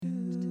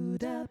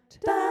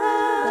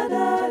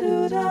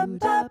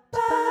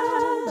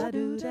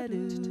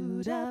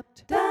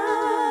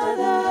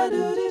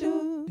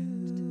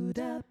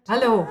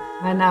Hallo,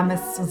 mein Name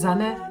ist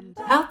Susanne.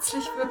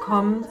 Herzlich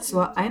willkommen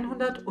zur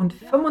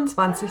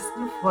 125.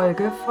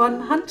 Folge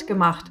von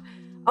Handgemacht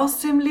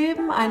aus dem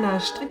Leben einer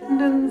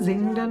strickenden,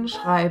 singenden,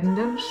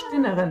 schreibenden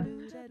Spinnerin.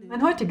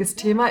 Mein heutiges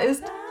Thema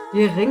ist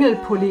die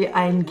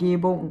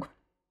Ringelpulli-Eingebung.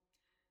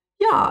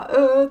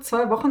 Ja,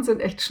 2 Wochen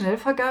sind echt schnell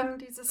vergangen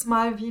dieses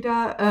Mal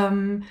wieder.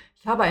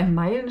 Ich habe einen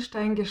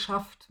Meilenstein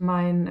geschafft.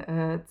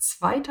 Mein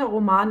zweiter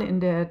Roman in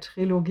der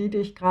Trilogie, die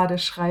ich gerade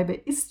schreibe,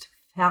 ist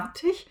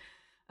fertig.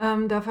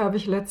 Dafür habe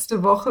ich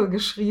letzte Woche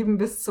geschrieben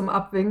bis zum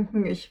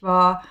Abwinken. Ich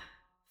war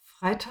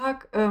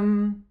Freitag,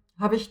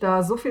 habe ich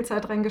da so viel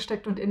Zeit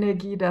reingesteckt und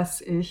Energie,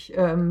 dass ich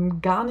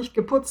gar nicht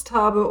geputzt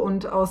habe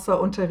und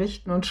außer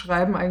Unterrichten und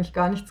Schreiben eigentlich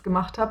gar nichts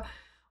gemacht habe.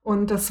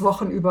 Und das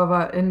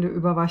Ende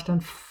über war ich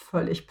dann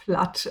völlig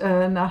platt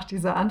nach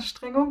dieser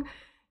Anstrengung.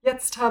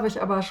 Jetzt habe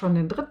ich aber schon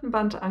den 3.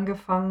 Band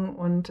angefangen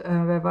und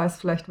wer weiß,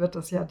 vielleicht wird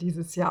das ja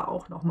dieses Jahr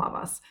auch noch mal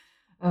was.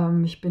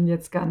 Ich bin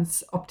jetzt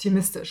ganz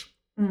optimistisch.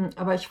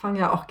 Aber ich fange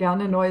ja auch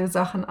gerne neue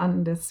Sachen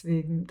an,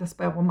 deswegen das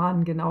bei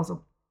Romanen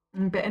genauso.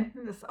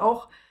 Beenden ist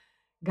auch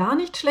gar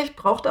nicht schlecht,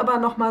 braucht aber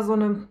noch mal so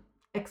eine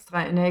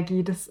extra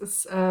Energie. Das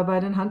ist bei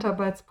den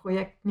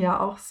Handarbeitsprojekten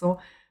ja auch so.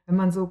 Wenn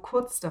man so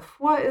kurz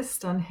davor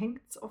ist, dann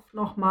hängt es oft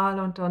noch mal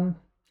und dann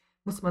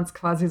muss man es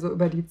quasi so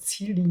über die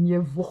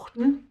Ziellinie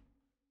wuchten.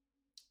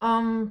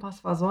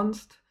 Was war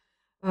sonst?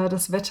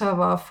 Das Wetter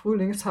war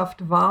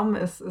frühlingshaft warm.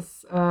 Es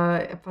ist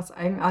etwas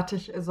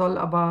eigenartig, soll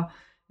aber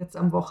jetzt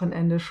am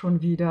Wochenende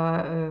schon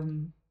wieder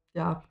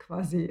ja,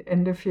 quasi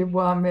Ende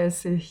Februar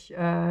mäßig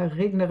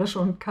regnerisch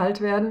und kalt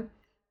werden.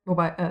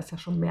 Wobei, es ist ja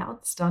schon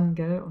März dann,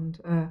 gell?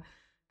 Und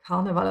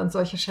Karneval und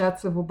solche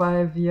Scherze,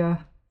 wobei wir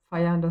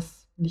feiern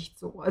das nicht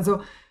so.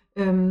 Also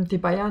die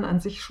Bayern an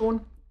sich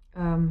schon,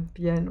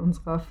 wir in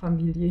unserer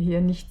Familie hier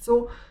nicht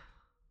so.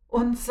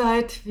 Und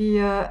seit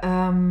wir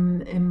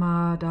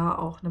immer da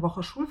auch eine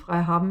Woche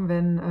schulfrei haben,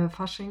 wenn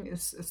Fasching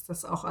ist, ist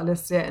das auch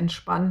alles sehr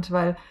entspannt,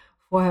 weil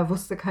vorher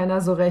wusste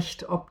keiner so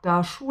recht, ob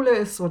da Schule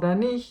ist oder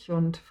nicht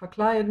und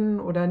verkleiden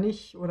oder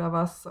nicht oder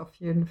was. Auf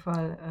jeden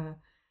Fall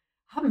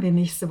haben wir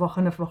nächste Woche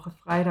eine Woche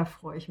frei, da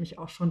freue ich mich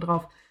auch schon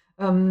drauf.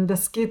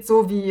 Das geht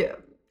so wie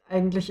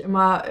eigentlich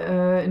immer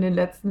in den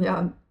letzten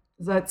Jahren.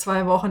 Seit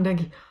 2 Wochen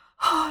denke ich,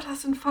 oh,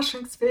 das sind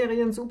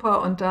Faschingsferien,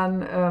 super. Und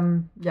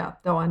dann ja,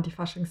 dauern die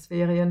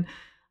Faschingsferien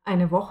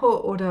eine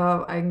Woche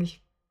oder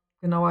eigentlich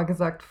genauer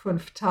gesagt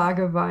 5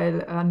 Tage,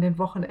 weil an den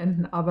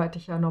Wochenenden arbeite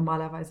ich ja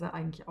normalerweise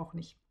eigentlich auch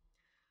nicht.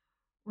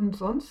 Und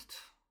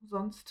sonst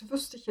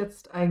wüsste ich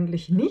jetzt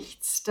eigentlich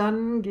nichts.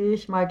 Dann gehe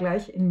ich mal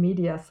gleich in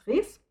medias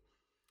res.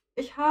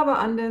 Ich habe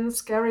an den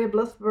Scary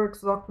Blisswork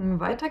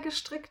Socken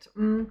weitergestrickt.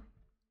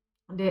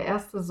 Der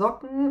erste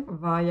Socken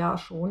war ja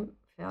schon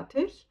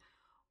fertig.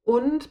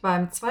 Und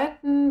beim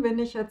zweiten bin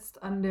ich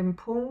jetzt an dem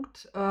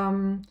Punkt,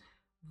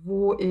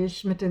 wo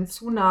ich mit den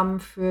Zunahmen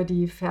für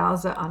die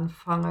Ferse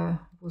anfange.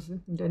 Wo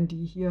sind denn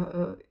die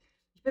hier?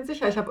 Ich bin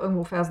sicher, ich habe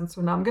irgendwo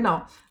Fersenzunahmen.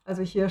 Genau.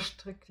 Also hier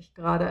stricke ich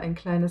gerade ein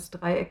kleines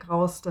Dreieck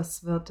raus.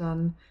 Das wird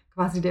dann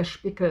quasi der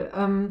Spickel.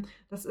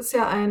 Das ist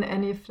ja ein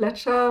Annie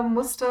Fletcher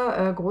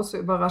Muster. Große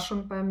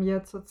Überraschung bei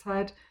mir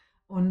zurzeit.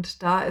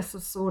 Und da ist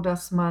es so,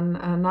 dass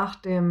man nach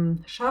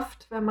dem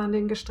Schaft, wenn man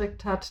den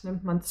gestrickt hat,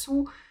 nimmt man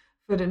zu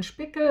für den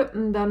Spickel.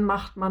 Und dann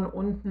macht man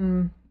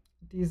unten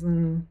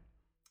diesen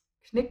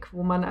Knick,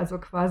 wo man also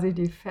quasi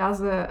die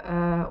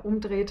Ferse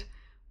umdreht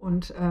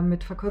und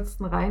mit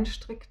verkürzten Reihen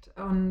strickt.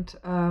 Und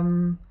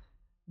dann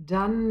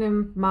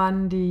nimmt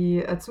man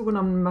die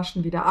zugenommenen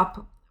Maschen wieder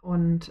ab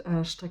und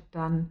strickt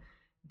dann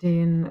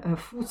den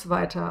Fuß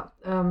weiter.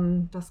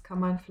 Das kann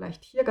man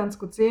vielleicht hier ganz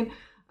gut sehen.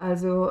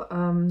 Also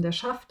der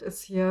Schaft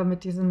ist hier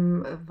mit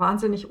diesem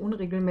wahnsinnig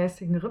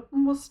unregelmäßigen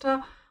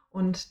Rippenmuster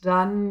und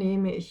dann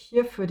nehme ich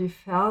hier für die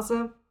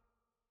Ferse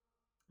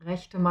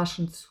rechte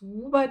Maschen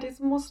zu bei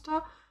diesem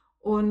Muster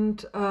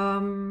und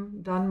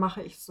dann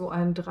mache ich so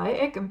ein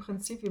Dreieck, im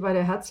Prinzip wie bei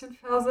der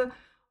Herzchenferse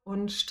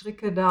und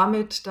stricke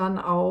damit dann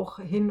auch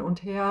hin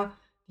und her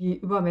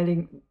die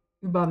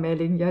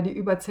die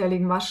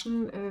überzähligen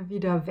Maschen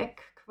wieder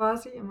weg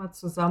quasi, immer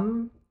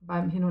zusammen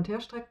beim Hin- und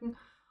Herstrecken.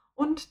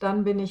 Und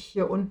dann bin ich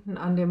hier unten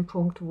an dem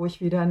Punkt, wo ich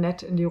wieder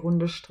nett in die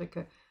Runde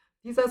stricke.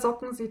 Dieser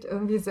Socken sieht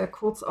irgendwie sehr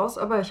kurz aus,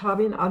 aber ich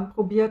habe ihn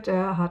anprobiert,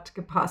 der hat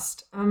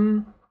gepasst.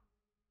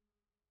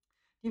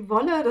 Die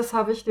Wolle, das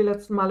habe ich die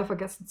letzten Male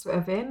vergessen zu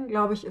erwähnen,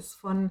 glaube ich, ist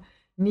von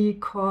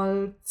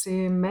Nicole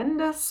C.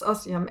 Mendes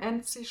aus ihrem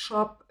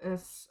Etsy-Shop.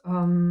 Ist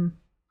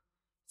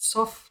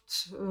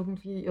soft,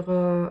 irgendwie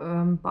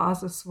ihre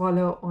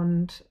Basiswolle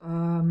und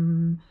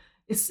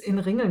ist in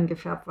Ringeln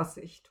gefärbt, was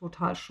ich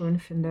total schön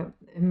finde.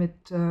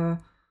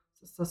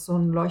 Ist das so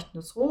ein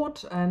leuchtendes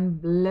Rot,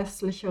 ein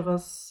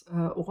blässlicheres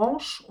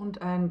Orange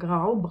und ein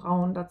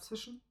Graubraun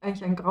dazwischen.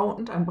 Eigentlich ein Grau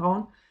und ein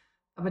Braun,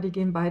 aber die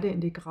gehen beide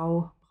in die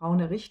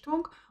grau-braune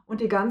Richtung. Und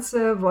die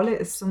ganze Wolle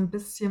ist so ein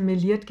bisschen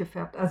meliert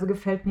gefärbt. Also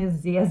gefällt mir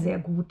sehr, sehr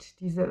gut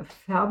diese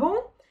Färbung.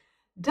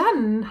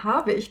 Dann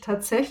habe ich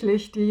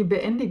tatsächlich die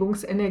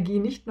Beendigungsenergie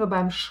nicht nur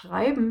beim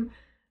Schreiben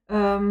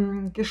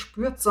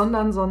gespürt,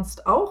 sondern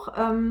sonst auch.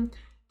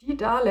 Die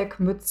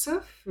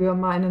Dalek-Mütze für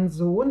meinen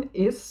Sohn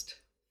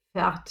ist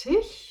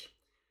fertig.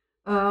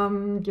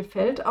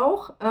 Gefällt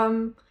auch.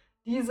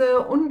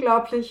 Diese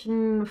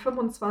unglaublichen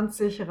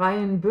 25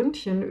 Reihen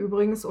Bündchen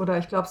übrigens, oder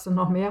ich glaube, es sind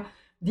noch mehr,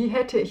 die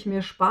hätte ich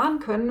mir sparen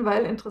können,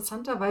 weil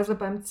interessanterweise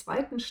beim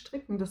zweiten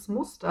Stricken des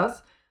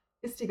Musters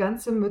ist die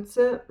ganze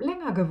Mütze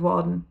länger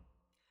geworden.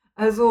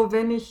 Also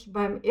wenn ich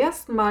beim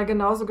ersten Mal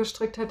genauso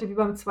gestrickt hätte wie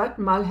beim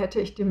zweiten Mal, hätte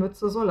ich die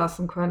Mütze so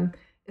lassen können.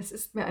 Es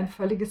ist mir ein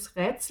völliges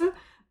Rätsel.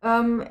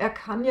 Er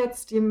kann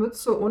jetzt die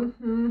Mütze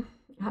unten,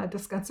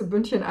 das ganze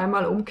Bündchen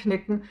einmal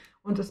umknicken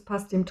und es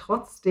passt ihm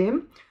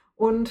trotzdem.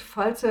 Und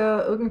falls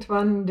er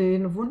irgendwann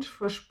den Wunsch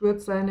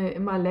verspürt, seine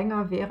immer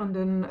länger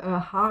währenden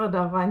Haare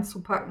da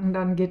reinzupacken,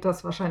 dann geht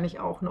das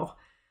wahrscheinlich auch noch.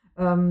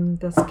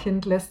 Das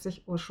Kind lässt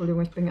sich, oh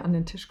Entschuldigung, ich bin an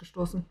den Tisch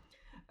gestoßen.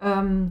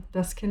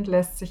 Das Kind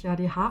lässt sich ja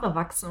die Haare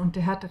wachsen und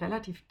der hat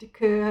relativ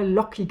dicke,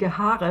 lockige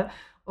Haare.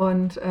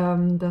 Und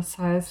das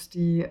heißt,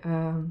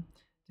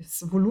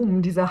 das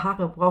Volumen dieser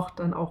Haare braucht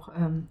dann auch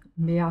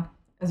mehr.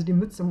 Also die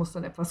Mütze muss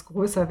dann etwas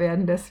größer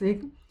werden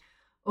deswegen.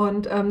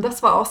 Und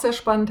das war auch sehr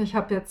spannend. Ich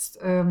habe jetzt,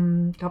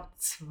 glaube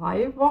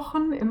 2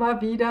 Wochen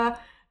immer wieder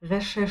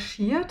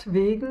recherchiert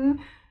wegen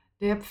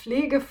der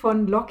Pflege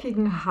von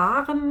lockigen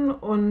Haaren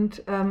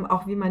und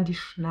auch wie man die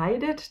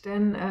schneidet,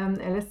 denn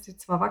er lässt sie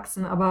zwar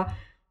wachsen, aber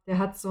der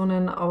hat so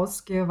einen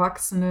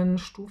ausgewachsenen,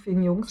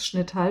 stufigen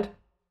Jungsschnitt halt.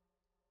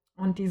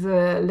 Und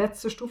diese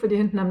letzte Stufe, die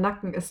hinten am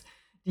Nacken ist,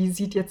 die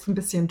sieht jetzt ein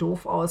bisschen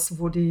doof aus,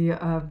 wo die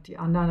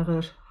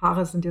anderen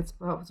Haare sind jetzt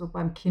so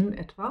beim Kinn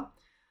etwa.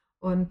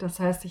 Und das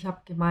heißt, ich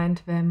habe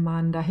gemeint, wenn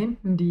man da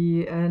hinten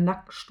die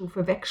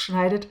Nackenstufe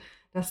wegschneidet,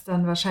 dass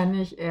dann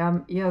wahrscheinlich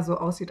eher so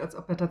aussieht, als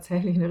ob er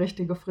tatsächlich eine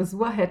richtige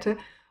Frisur hätte.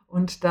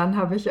 Und dann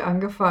habe ich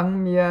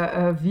angefangen,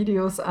 mir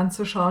Videos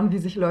anzuschauen, wie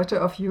sich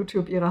Leute auf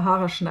YouTube ihre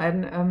Haare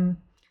schneiden.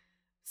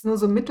 Ist nur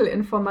so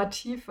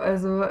mittelinformativ.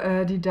 Also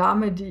die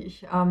Dame, die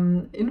ich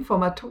am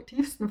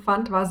informativsten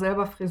fand, war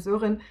selber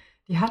Friseurin.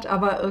 Die hat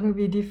aber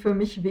irgendwie die für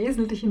mich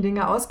wesentlichen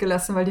Dinge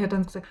ausgelassen, weil die hat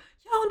dann gesagt,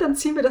 ja, und dann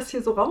ziehen wir das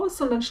hier so raus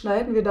und dann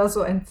schneiden wir da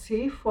so ein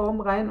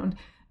C-Form rein und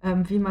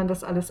wie man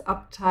das alles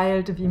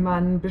abteilt, wie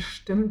man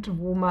bestimmt,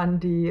 wo man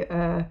die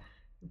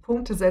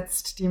Punkte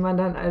setzt, die man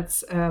dann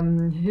als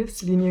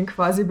Hilfslinien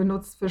quasi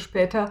benutzt für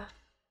später.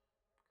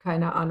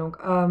 Keine Ahnung.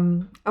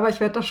 Aber ich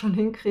werde das schon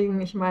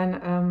hinkriegen. Ich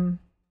meine,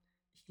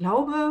 ich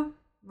glaube,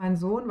 mein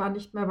Sohn war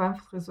nicht mehr beim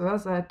Friseur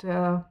seit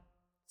der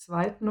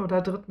 2.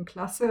 oder 3.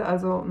 Klasse.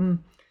 Also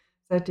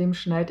seitdem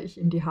schneide ich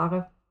ihm die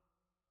Haare.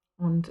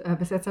 Und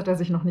bis jetzt hat er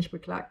sich noch nicht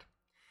beklagt.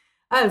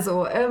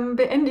 Also,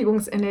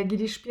 Beendigungsenergie.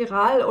 Die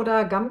Spiral-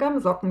 oder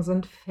Gam-Gam-Socken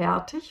sind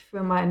fertig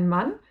für meinen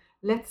Mann.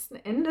 Letzten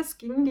Endes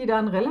gingen die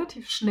dann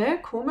relativ schnell,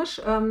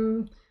 komisch.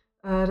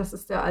 Das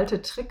ist der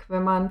alte Trick,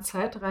 wenn man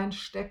Zeit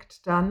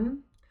reinsteckt,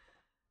 dann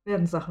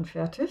werden Sachen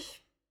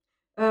fertig.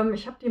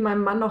 Ich habe die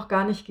meinem Mann noch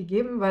gar nicht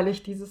gegeben, weil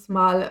ich dieses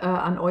Mal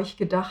an euch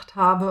gedacht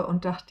habe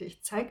und dachte,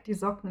 ich zeige die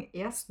Socken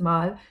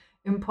erstmal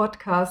im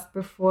Podcast,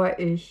 bevor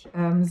ich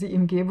sie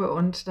ihm gebe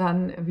und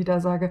dann wieder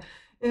sage,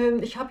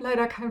 ich habe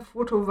leider kein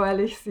Foto, weil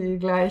ich sie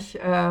gleich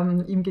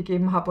ihm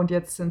gegeben habe und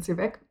jetzt sind sie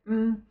weg.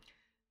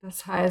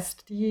 Das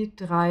heißt, die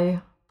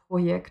 3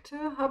 Projekte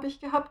habe ich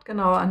gehabt.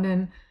 Genau, an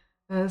den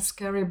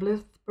Scary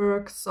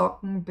Blithberg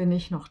Socken bin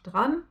ich noch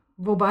dran.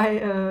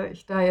 Wobei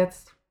ich da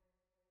jetzt,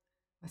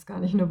 weiß gar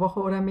nicht, eine Woche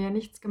oder mehr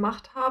nichts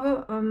gemacht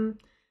habe.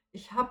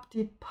 Ich habe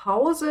die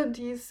Pause,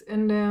 die es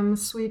in dem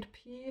Sweet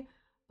Pea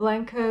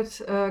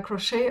Blanket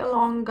Crochet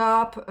Along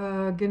gab,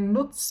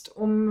 genutzt,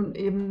 um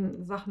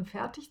eben Sachen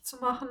fertig zu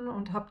machen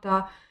und habe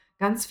da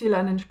ganz viel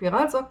an den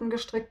Spiralsocken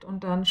gestrickt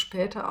und dann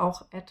später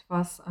auch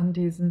etwas an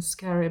diesen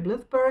Scary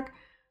Blithberg.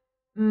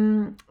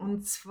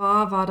 Und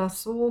zwar war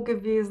das so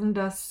gewesen,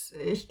 dass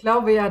ich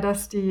glaube ja,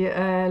 dass die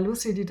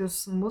Lucy, die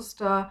das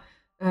Muster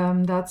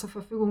da zur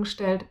Verfügung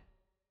stellt,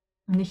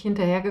 nicht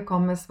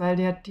hinterhergekommen ist, weil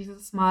die hat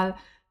dieses Mal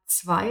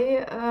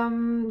 2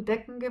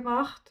 Decken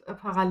gemacht,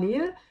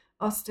 parallel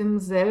aus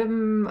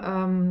demselben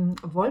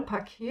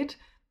Wollpaket.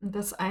 Und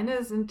das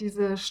eine sind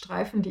diese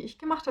Streifen, die ich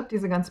gemacht habe,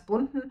 diese ganz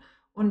bunten.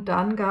 Und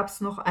dann gab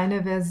es noch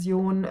eine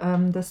Version,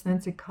 das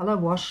nennt sie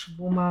Color Wash,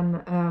 wo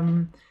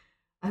man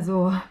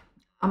also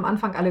am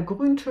Anfang alle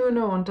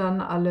Grüntöne und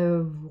dann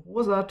alle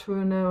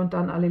Rosatöne und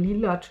dann alle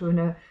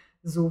Lilatöne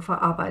so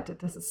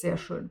verarbeitet. Das ist sehr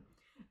schön.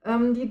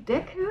 Die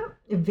Decke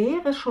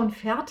wäre schon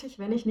fertig,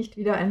 wenn ich nicht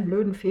wieder einen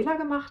blöden Fehler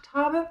gemacht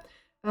habe.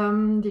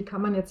 Die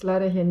kann man jetzt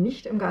leider hier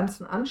nicht im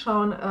Ganzen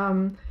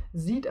anschauen,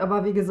 sieht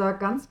aber, wie gesagt,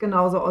 ganz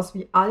genauso aus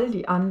wie all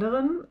die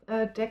anderen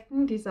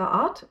Decken dieser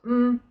Art.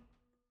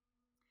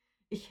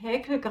 Ich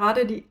häkle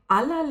gerade die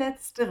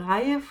allerletzte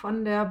Reihe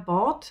von der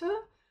Borte.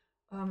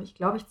 Ich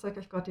glaube, ich zeige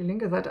euch gerade die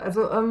linke Seite.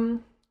 Also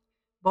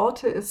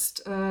Borte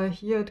ist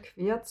hier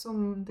quer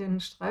zum den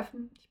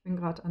Streifen. Ich bin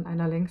gerade an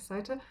einer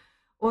Längsseite.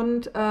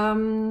 Und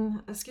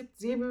es gibt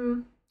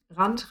 7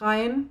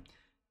 Randreihen.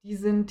 Die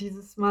sind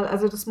dieses Mal,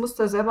 also das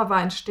Muster selber war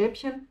ein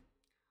Stäbchen.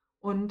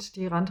 und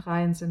die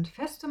Randreihen sind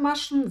feste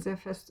Maschen. Sehr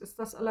fest ist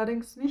das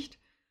allerdings nicht.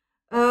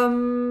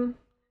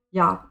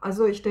 Ja,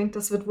 also ich denke,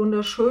 das wird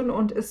wunderschön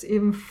und ist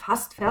eben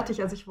fast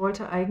fertig. Also ich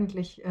wollte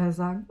eigentlich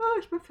sagen,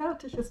 ich bin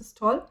fertig, es ist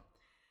toll.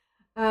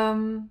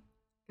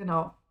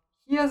 Genau.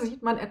 Hier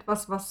sieht man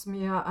etwas, was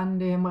mir an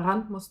dem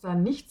Randmuster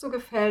nicht so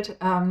gefällt.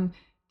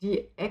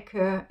 Die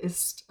Ecke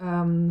ist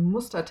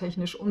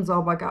mustertechnisch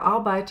unsauber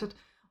gearbeitet.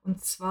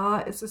 Und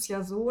zwar ist es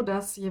ja so,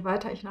 dass je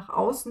weiter ich nach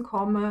außen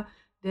komme,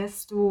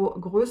 desto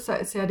größer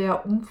ist ja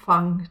der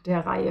Umfang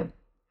der Reihe.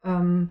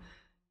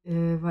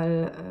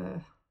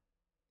 Weil,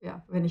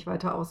 ja, wenn ich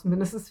weiter außen bin,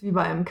 ist es wie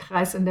bei einem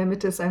Kreis. In der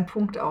Mitte ist ein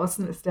Punkt,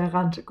 außen ist der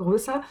Rand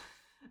größer.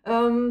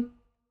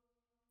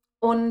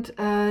 Und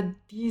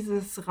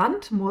dieses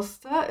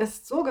Randmuster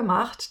ist so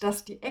gemacht,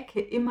 dass die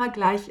Ecke immer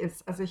gleich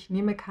ist. Also ich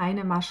nehme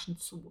keine Maschen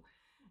zu.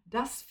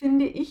 Das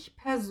finde ich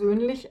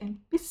persönlich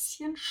ein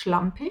bisschen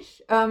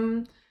schlampig.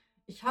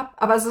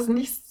 Aber es ist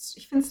nicht,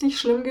 ich finde es nicht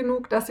schlimm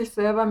genug, dass ich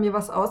selber mir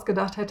was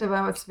ausgedacht hätte,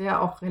 weil es wäre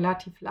auch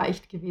relativ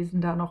leicht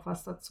gewesen, da noch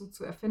was dazu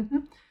zu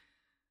erfinden.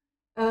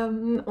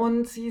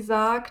 Und sie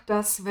sagt,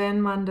 dass wenn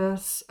man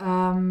das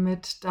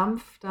mit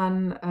Dampf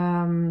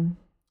dann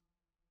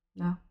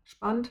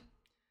spannt,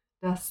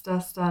 dass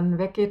das dann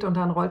weggeht und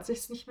dann rollt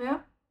sich's nicht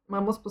mehr.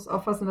 Man muss bloß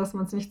aufpassen, dass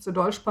man es nicht zu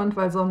doll spannt,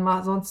 weil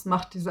sonst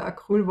macht diese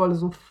Acrylwolle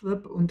so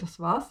flip und das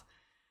war's.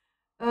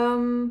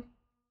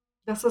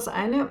 Das ist das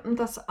eine. Und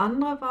das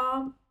andere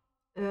war,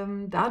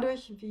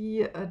 dadurch,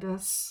 wie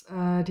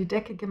die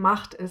Decke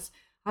gemacht ist,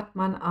 hat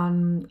man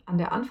an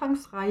der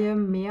Anfangsreihe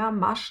mehr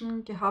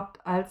Maschen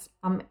gehabt als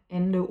am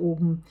Ende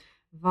oben,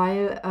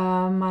 weil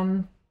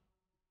man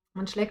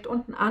schlägt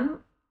unten an,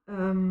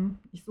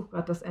 ich suche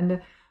gerade das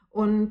Ende,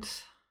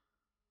 und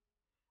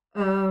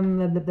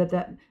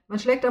man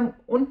schlägt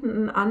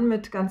unten an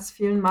mit ganz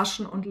vielen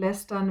Maschen und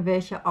lässt dann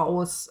welche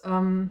aus.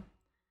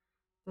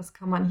 Das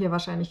kann man hier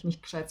wahrscheinlich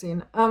nicht gescheit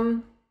sehen.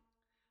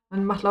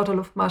 Man macht lauter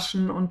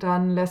Luftmaschen und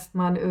dann lässt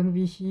man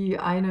irgendwie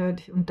hier eine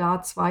und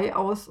da zwei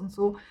aus und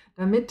so,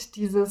 damit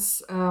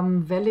dieses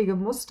wellige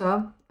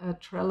Muster,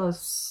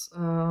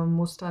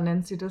 Trellis-Muster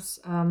nennt sie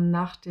das,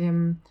 nach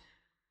dem,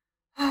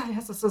 wie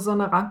heißt das, so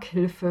eine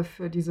Rankhilfe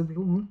für diese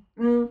Blumen,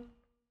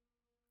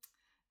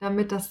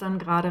 damit das dann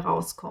gerade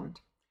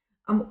rauskommt.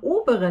 Am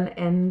oberen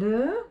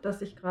Ende,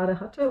 das ich gerade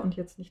hatte und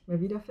jetzt nicht mehr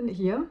wiederfinde,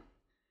 hier,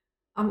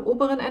 am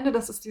oberen Ende,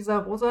 das ist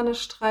dieser rosane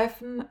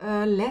Streifen,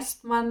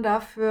 lässt man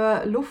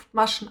dafür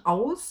Luftmaschen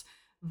aus,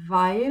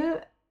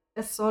 weil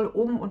es soll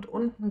oben und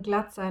unten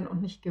glatt sein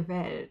und nicht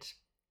gewellt.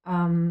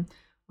 Und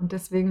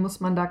deswegen muss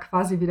man da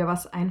quasi wieder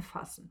was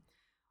einfassen.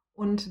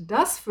 Und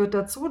das führt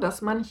dazu,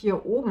 dass man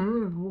hier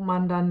oben, wo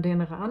man dann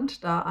den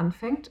Rand da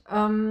anfängt,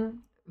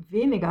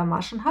 weniger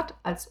Maschen hat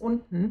als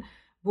unten,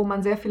 wo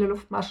man sehr viele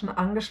Luftmaschen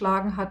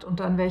angeschlagen hat und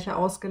dann welche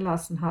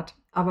ausgelassen hat.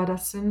 Aber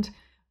das sind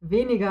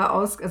weniger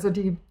also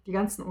die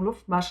ganzen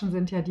Luftmaschen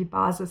sind ja die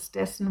Basis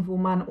dessen, wo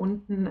man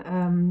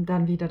unten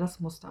dann wieder das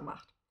Muster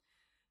macht.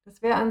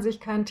 Das wäre an sich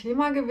kein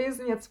Thema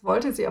gewesen. Jetzt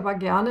wollte sie aber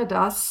gerne,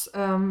 dass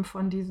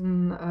von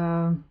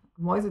diesen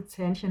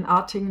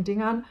Mäusezähnchenartigen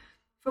Dingern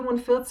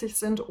 45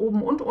 sind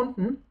oben und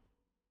unten.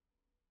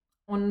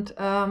 Und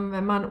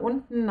wenn man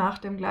unten nach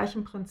dem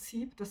gleichen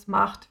Prinzip das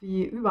macht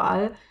wie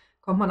überall,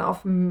 kommt man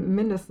auf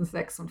mindestens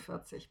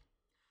 46.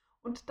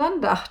 Und dann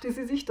dachte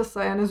sie sich, das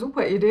sei eine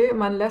super Idee,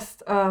 man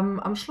lässt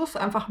am Schluss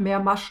einfach mehr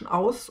Maschen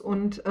aus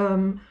und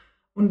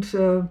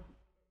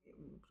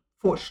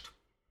pfuscht.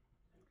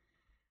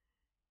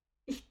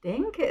 Ich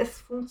denke,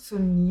 es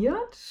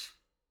funktioniert.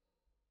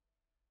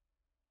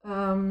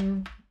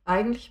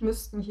 Eigentlich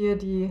müssten hier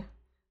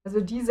also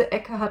diese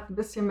Ecke hat ein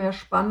bisschen mehr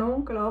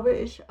Spannung, glaube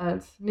ich,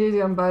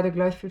 sie haben beide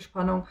gleich viel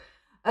Spannung.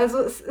 Also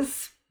es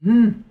ist,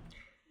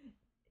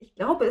 ich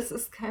glaube, es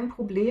ist kein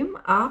Problem,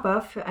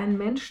 aber für einen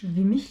Menschen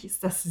wie mich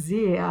ist das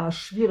sehr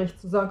schwierig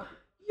zu sagen,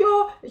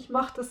 ja, ich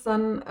mache das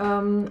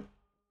dann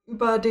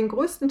über den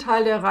größten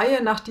Teil der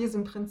Reihe. Nach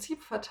diesem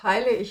Prinzip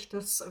verteile ich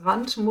das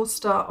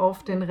Randmuster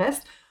auf den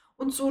Rest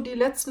und so die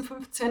letzten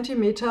 5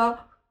 cm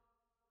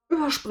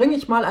überspringe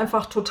ich mal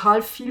einfach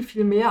total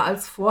viel mehr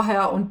als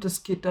vorher und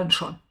das geht dann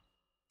schon.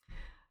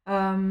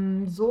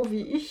 So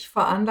wie ich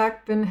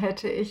veranlagt bin,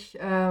 hätte ich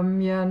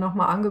mir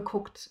nochmal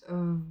angeguckt,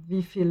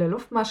 wie viele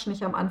Luftmaschen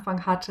ich am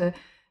Anfang hatte,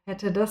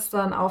 hätte das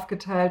dann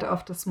aufgeteilt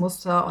auf das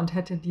Muster und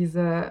hätte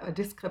diese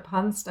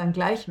Diskrepanz dann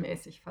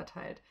gleichmäßig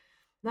verteilt.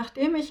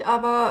 Nachdem ich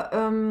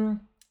aber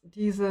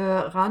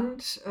diese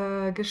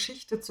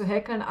Randgeschichte zu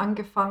häkeln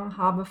angefangen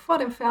habe vor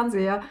dem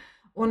Fernseher,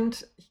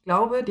 und ich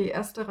glaube, die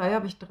erste Reihe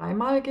habe ich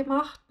 3-mal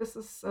gemacht, bis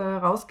es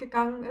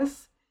rausgegangen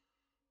ist.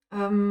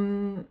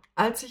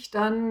 Als ich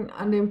dann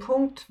an dem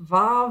Punkt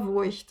war,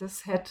 wo ich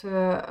das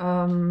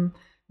hätte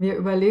mir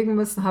überlegen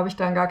müssen, habe ich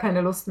dann gar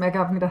keine Lust mehr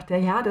gehabt und gedacht,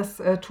 ja,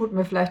 das tut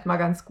mir vielleicht mal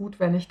ganz gut,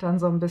 wenn ich dann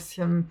so ein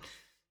bisschen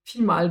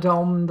Pi mal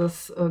Daumen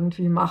das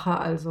irgendwie mache.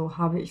 Also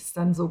habe ich es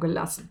dann so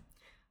gelassen.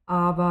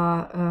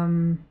 Aber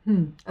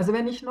also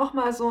wenn ich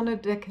nochmal so eine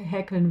Decke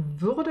häkeln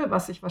würde,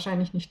 was ich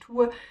wahrscheinlich nicht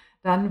tue,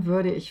 dann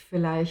würde ich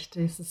vielleicht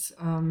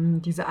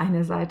diese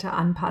eine Seite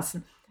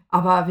anpassen.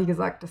 Aber wie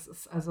gesagt, das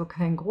ist also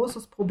kein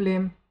großes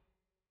Problem.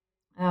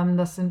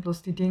 Das sind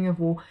bloß die Dinge,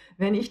 wo,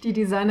 wenn ich die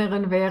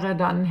Designerin wäre,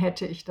 dann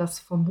hätte ich das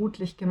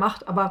vermutlich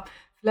gemacht, aber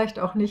vielleicht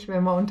auch nicht,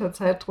 wenn man unter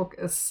Zeitdruck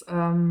ist,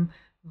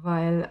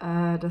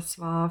 weil das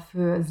war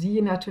für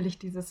sie natürlich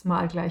dieses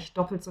Mal gleich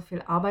doppelt so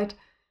viel Arbeit,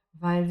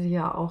 weil sie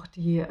ja auch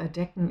die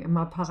Decken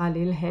immer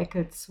parallel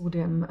häkelt zu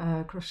dem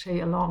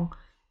Crochet-Along.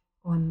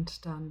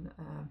 Und dann,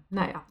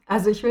 naja,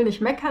 also ich will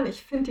nicht meckern,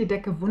 ich finde die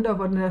Decke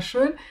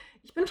wunderschön.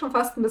 Ich bin schon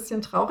fast ein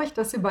bisschen traurig,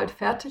 dass sie bald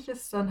fertig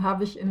ist. Dann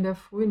habe ich in der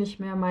Früh nicht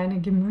mehr meine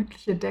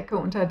gemütliche Decke,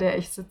 unter der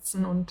ich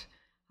sitzen und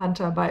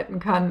handarbeiten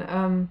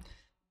kann.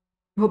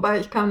 Wobei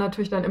ich kann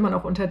natürlich dann immer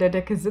noch unter der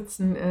Decke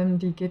sitzen.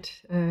 Die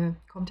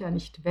kommt ja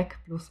nicht weg,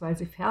 bloß weil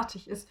sie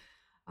fertig ist.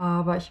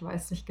 Aber ich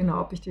weiß nicht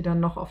genau, ob ich die dann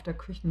noch auf der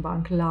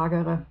Küchenbank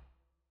lagere.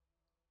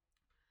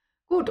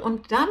 Gut,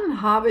 und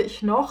dann habe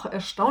ich noch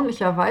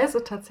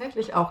erstaunlicherweise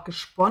tatsächlich auch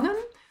gesponnen.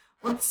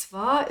 Und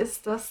zwar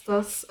ist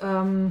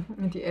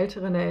die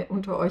Älteren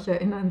unter euch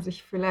erinnern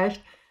sich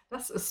vielleicht,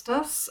 das ist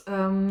das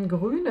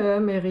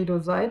grüne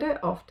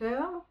Merido-Seide auf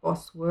der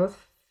Bosworth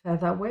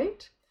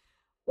Featherweight.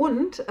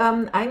 Und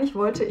eigentlich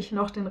wollte ich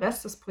noch den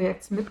Rest des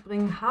Projekts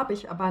mitbringen, habe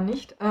ich aber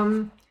nicht.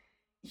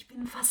 Ich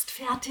bin fast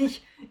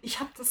fertig.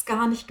 Ich habe das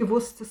gar nicht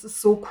gewusst. Das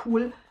ist so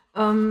cool.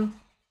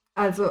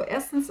 Also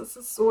erstens ist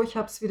es so, ich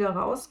habe es wieder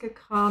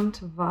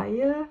rausgekramt,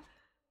 weil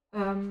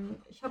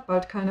ich habe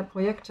bald keine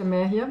Projekte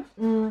mehr hier.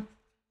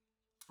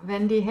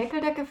 Wenn die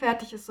Häkeldecke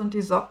fertig ist und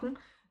die Socken,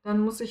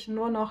 dann muss ich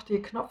nur noch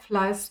die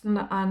Knopfleisten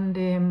an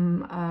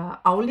dem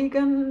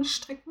Auligen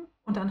stricken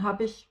und dann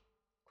habe ich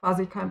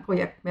quasi kein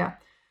Projekt mehr.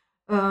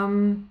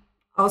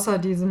 Außer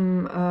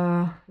diesem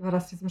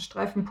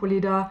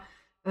Streifenpulli da,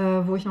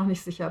 wo ich noch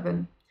nicht sicher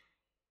bin.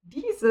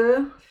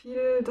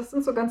 Das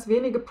sind so ganz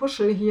wenige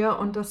Puschel hier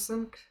und das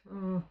sind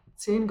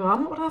 10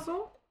 Gramm oder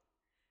so.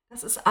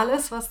 Das ist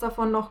alles, was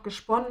davon noch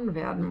gesponnen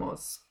werden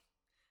muss.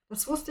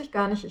 Das wusste ich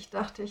gar nicht. Ich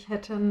dachte, ich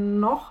hätte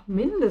noch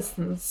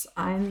mindestens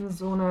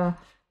so eine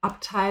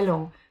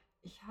Abteilung.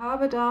 Ich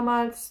habe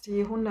damals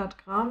die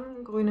 100 Gramm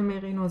grüne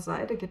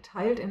Merino-Seide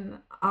geteilt in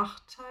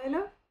 8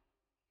 Teile,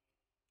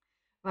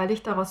 weil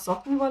ich daraus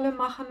Sockenwolle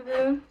machen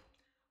will.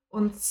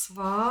 Und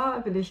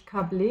zwar will ich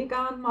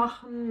Kablegarn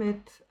machen,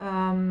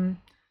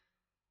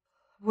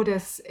 wo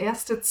das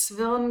erste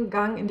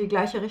Zwirngang in die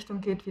gleiche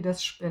Richtung geht wie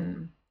das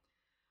Spinnen.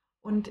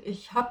 Und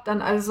ich habe dann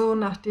also,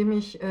 nachdem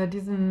ich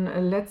diesen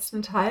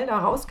letzten Teil da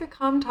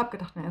rausgekramt habe,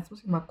 gedacht, na, jetzt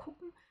muss ich mal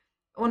gucken.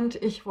 Und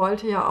ich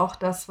wollte ja auch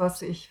das,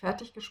 was ich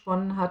fertig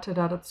gesponnen hatte,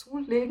 da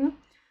dazulegen.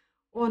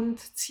 Und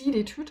ziehe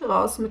die Tüte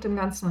raus mit dem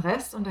ganzen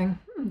Rest und denke,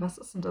 was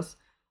ist denn das?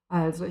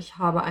 Also ich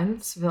habe einen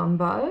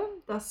Zwirnball,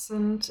 das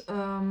sind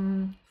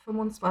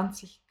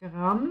 25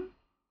 Gramm,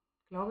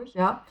 glaube ich,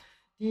 ja,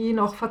 die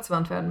noch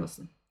verzwirnt werden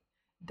müssen.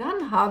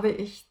 Dann habe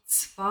ich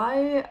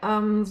 2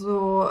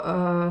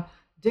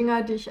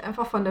 Dinger, die ich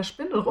einfach von der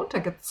Spindel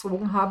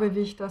runtergezogen habe, wie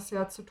ich das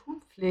ja zu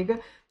tun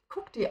pflege.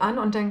 Guck die an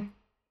und denke,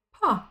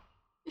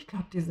 ich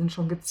glaube, die sind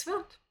schon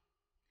gezwirnt.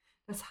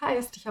 Das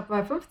heißt, ich habe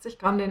bei 50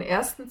 Gramm den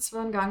ersten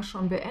Zwirngang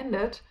schon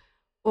beendet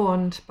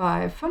und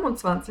bei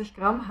 25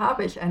 Gramm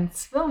habe ich einen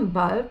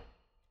Zwirnknäuel.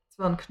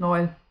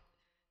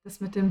 Das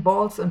mit den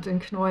Balls und den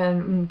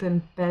Knäueln und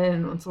den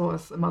Bällen und so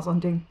ist immer so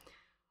ein Ding.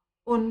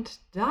 Und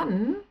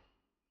dann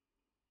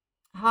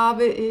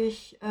habe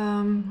ich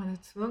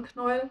meine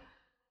Zwirnknäuel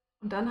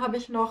und dann habe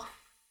ich noch,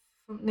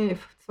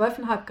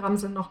 12,5 Gramm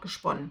sind noch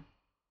gesponnen.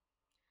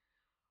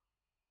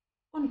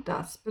 Und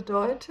das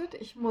bedeutet,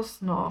 ich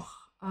muss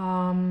noch,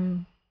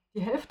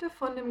 die Hälfte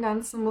von dem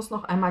Ganzen muss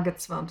noch einmal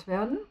gezwirnt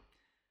werden.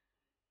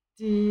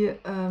 Die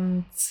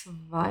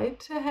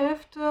zweite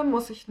Hälfte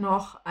muss ich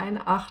noch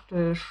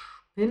 1/8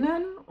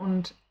 spinnen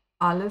und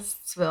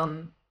alles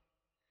zwirnen.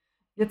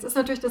 Jetzt ist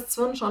natürlich das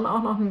Zwirnen schon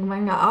auch noch eine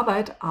Menge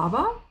Arbeit,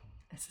 aber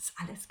es ist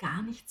alles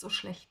gar nicht so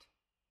schlecht.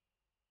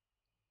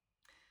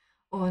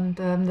 Und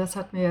das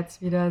hat mir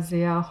jetzt wieder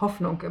sehr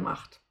Hoffnung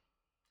gemacht.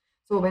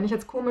 So, wenn ich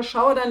jetzt komisch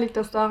schaue, dann liegt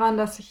das daran,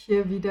 dass ich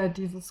hier wieder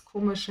dieses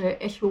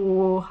komische,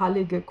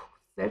 echohallige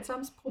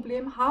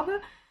Seltsamsproblem habe.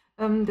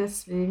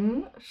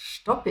 Deswegen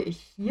stoppe ich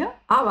hier.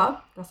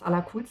 Aber das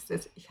Allercoolste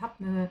ist, ich habe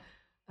eine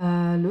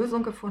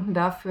Lösung gefunden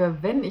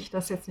dafür, wenn ich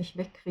das jetzt nicht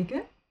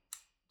wegkriege,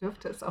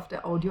 dürfte es auf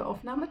der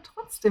Audioaufnahme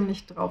trotzdem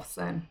nicht drauf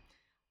sein.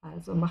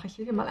 Also mache ich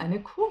hier mal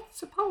eine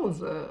kurze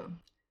Pause.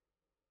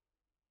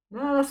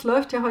 Na, das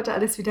läuft ja heute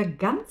alles wieder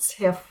ganz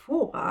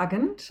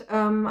hervorragend.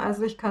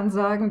 Also ich kann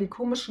sagen, die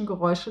komischen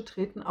Geräusche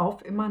treten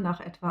auf immer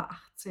nach etwa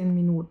 18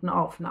 Minuten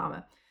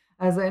Aufnahme.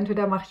 Also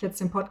entweder mache ich jetzt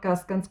den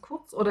Podcast ganz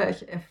kurz oder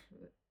ich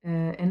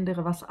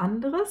ändere was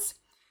anderes.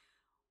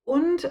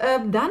 Und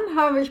dann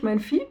habe ich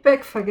mein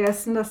Feedback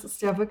vergessen. Das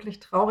ist ja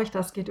wirklich traurig,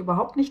 das geht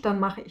überhaupt nicht. Dann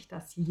mache ich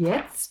das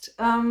jetzt.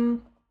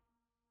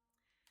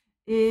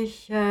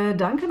 Ich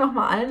danke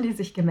nochmal allen, die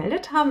sich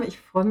gemeldet haben. Ich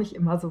freue mich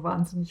immer so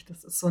wahnsinnig,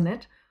 das ist so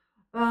nett.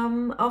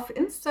 Auf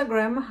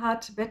Instagram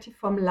hat Betty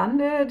vom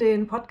Lande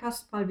den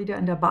Podcast mal wieder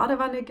in der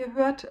Badewanne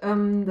gehört.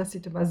 Das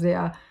sieht immer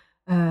sehr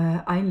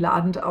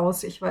einladend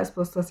aus. Ich weiß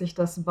bloß, dass ich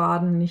das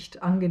Baden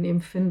nicht angenehm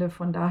finde.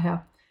 Von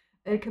daher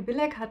Elke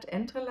Billeck hat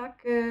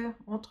Entrelac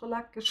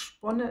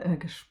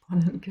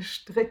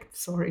gestrickt.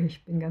 Sorry,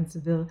 ich bin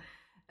ganz wirr.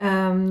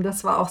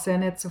 Das war auch sehr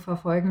nett zu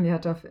verfolgen. Die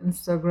hat auf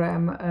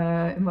Instagram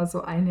immer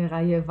so eine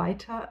Reihe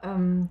weiter.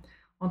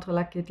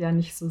 Entrelac geht ja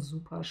nicht so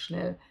super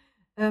schnell.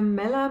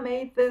 Mella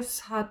Made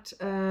This hat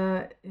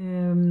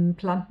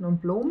Planten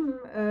und Blumen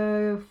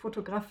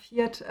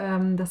fotografiert.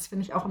 Das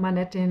finde ich auch immer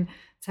nett. Den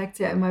zeigt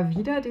sie ja immer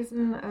wieder,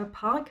 diesen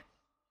Park.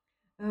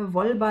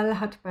 Wollball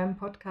hat beim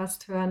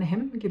Podcast hören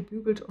Hemden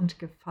gebügelt und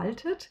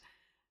gefaltet.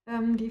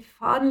 Die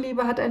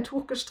Fadenliebe hat ein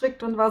Tuch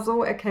gestrickt und war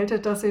so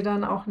erkältet, dass sie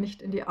dann auch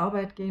nicht in die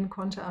Arbeit gehen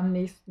konnte am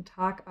nächsten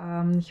Tag.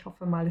 Ich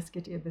hoffe mal, es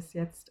geht ihr bis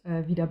jetzt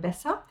wieder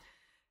besser.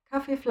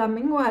 Kaffee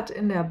Flamingo hat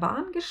in der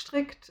Bahn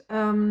gestrickt.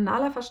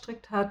 Nala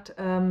verstrickt hat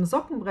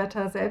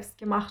Sockenbretter selbst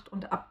gemacht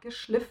und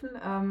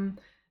abgeschliffen.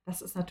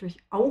 Das ist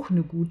natürlich auch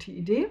eine gute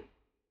Idee.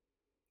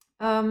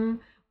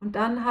 Und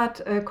dann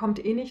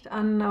kommt eh nicht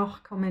an,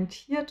 noch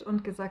kommentiert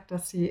und gesagt,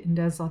 dass sie in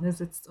der Sonne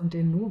sitzt und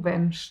den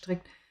Nuvem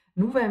strickt.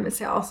 Nuvem ist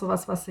ja auch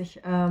sowas, was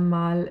ich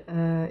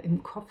mal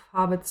im Kopf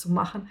habe zu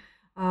machen.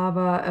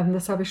 Aber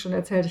das habe ich schon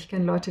erzählt. Ich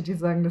kenne Leute, die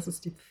sagen, das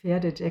ist die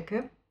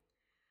Pferdedecke.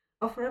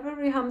 Auf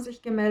Ravelry haben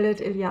sich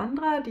gemeldet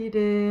Eliandra, die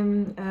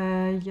den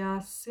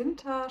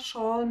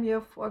Jacinta-Shawl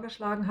mir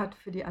vorgeschlagen hat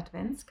für die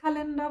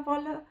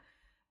Adventskalenderwolle.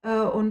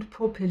 Und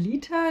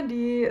Popelita,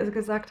 die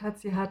gesagt hat,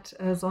 sie hat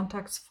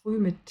sonntags früh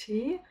mit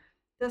Tee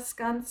das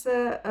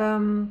Ganze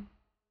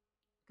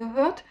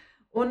gehört.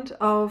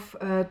 Und auf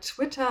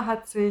Twitter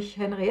hat sich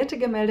Henriette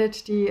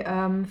gemeldet, die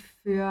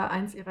für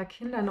eins ihrer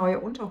Kinder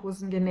neue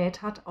Unterhosen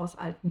genäht hat aus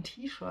alten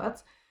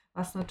T-Shirts,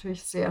 was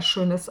natürlich sehr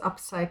schönes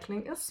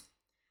Upcycling ist.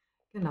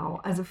 Genau,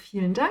 also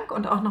vielen Dank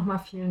und auch nochmal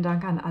vielen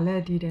Dank an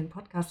alle, die den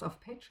Podcast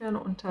auf Patreon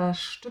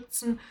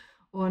unterstützen.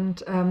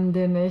 Und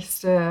der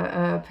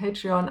nächste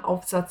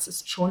Patreon-Aufsatz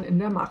ist schon in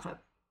der Mache.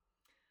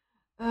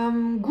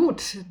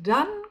 Gut,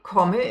 dann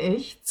komme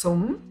ich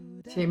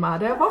zum Thema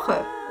der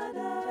Woche.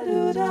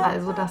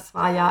 Also das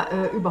war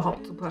ja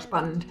überhaupt super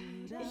spannend.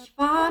 Ich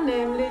war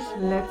nämlich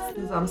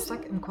letzten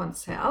Samstag im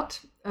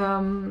Konzert.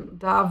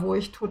 Da, wo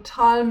ich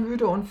total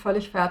müde und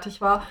völlig fertig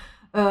war,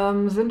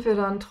 sind wir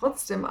dann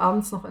trotzdem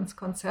abends noch ins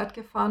Konzert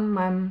gefahren.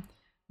 Meinem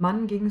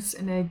Mann ging es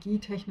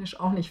energietechnisch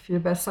auch nicht viel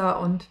besser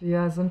und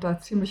wir sind da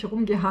ziemlich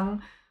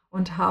rumgehangen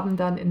und haben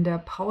dann in der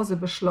Pause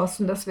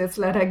beschlossen, dass wir jetzt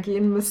leider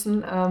gehen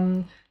müssen.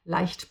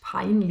 Leicht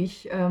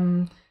peinlich,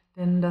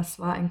 denn das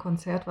war ein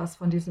Konzert, was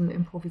von diesem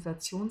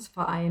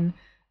Improvisationsverein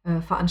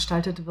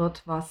veranstaltet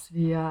wird,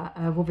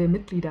 wo wir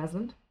Mitglieder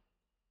sind.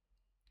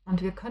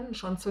 Und wir können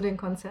schon zu den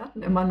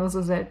Konzerten immer nur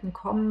so selten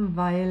kommen,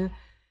 weil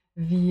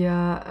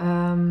wir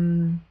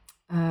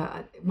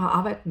immer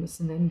arbeiten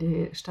müssen, wenn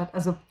die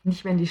also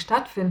nicht wenn die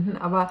stattfinden,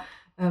 aber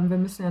wir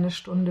müssen ja eine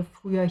Stunde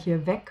früher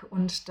hier weg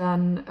und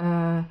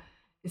dann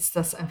ist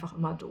das einfach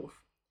immer doof.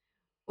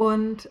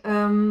 Und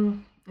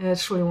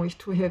Entschuldigung, ich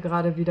tue hier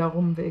gerade wieder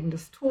rum wegen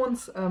des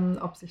Tons.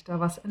 Ob sich da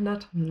was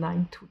ändert?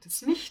 Nein, tut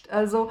es nicht.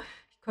 Also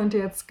ich könnte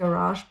jetzt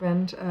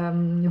GarageBand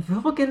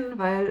würgen,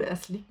 weil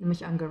es liegt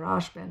nämlich an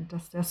GarageBand,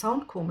 dass der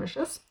Sound komisch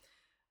ist.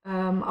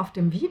 Auf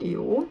dem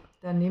Video,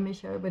 da nehme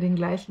ich ja über den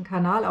gleichen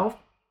Kanal auf,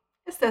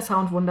 ist der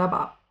Sound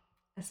wunderbar.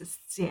 Es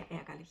ist sehr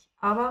ärgerlich,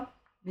 aber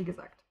wie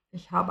gesagt,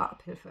 ich habe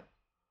Abhilfe.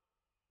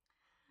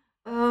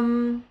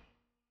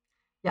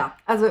 Ja,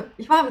 also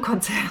ich war im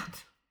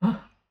Konzert.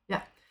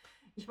 Ja,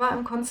 ich war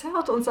im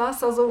Konzert und saß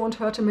da so und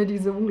hörte mir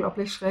diese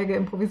unglaublich schräge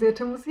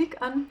improvisierte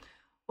Musik an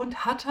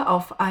und hatte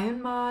auf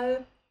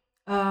einmal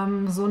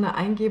so eine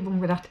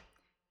Eingebung gedacht,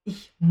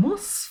 ich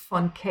muss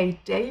von Kate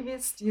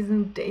Davis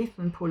diesen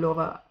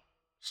Dathan-Pullover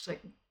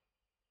stricken.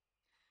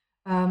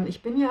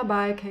 Ich bin ja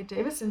bei Kate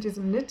Davis in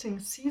diesem Knitting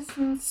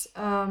Seasons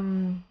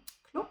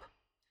Club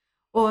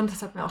und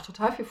das hat mir auch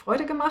total viel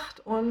Freude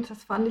gemacht und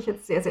das fand ich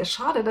jetzt sehr, sehr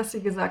schade, dass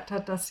sie gesagt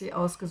hat, dass sie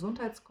aus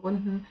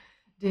Gesundheitsgründen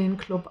den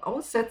Club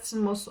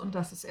aussetzen muss und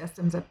dass es erst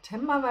im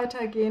September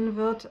weitergehen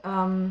wird.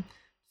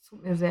 Es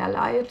tut mir sehr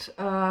leid.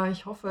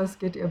 Ich hoffe, es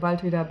geht ihr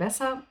bald wieder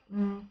besser.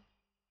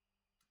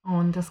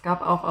 Und es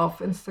gab auch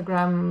auf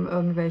Instagram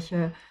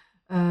irgendwelche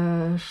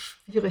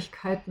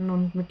Schwierigkeiten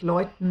und mit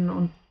Leuten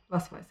und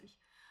was weiß ich.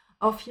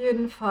 Auf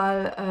jeden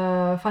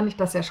Fall fand ich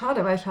das sehr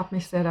schade, weil ich habe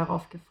mich sehr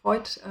darauf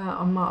gefreut,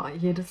 mal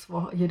jede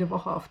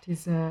Woche auf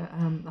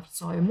auf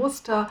das neue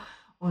Muster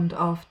und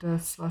auf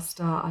das, was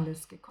da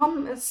alles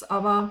gekommen ist.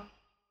 Aber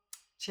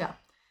tja,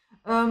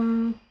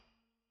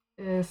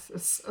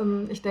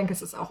 ich denke,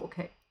 es ist auch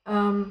okay.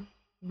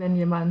 Wenn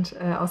jemand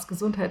aus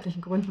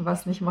gesundheitlichen Gründen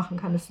was nicht machen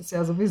kann, ist es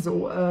ja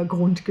sowieso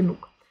Grund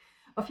genug.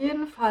 Auf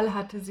jeden Fall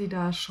hatte sie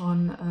da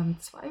schon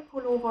 2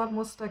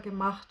 Pullovermuster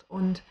gemacht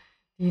und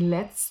die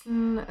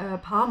letzten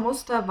paar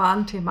Muster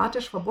waren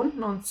thematisch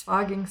verbunden und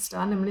zwar ging es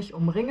da nämlich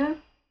um Ringel,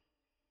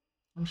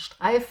 um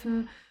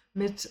Streifen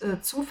mit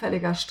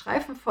zufälliger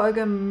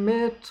Streifenfolge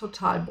mit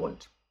total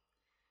bunt.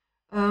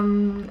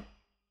 Und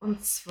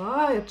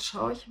zwar, jetzt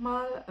schaue ich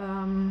mal,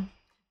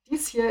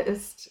 dies hier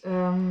ist,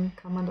 kann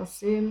man das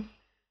sehen,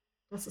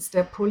 das ist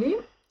der Pulli.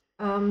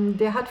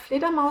 Der hat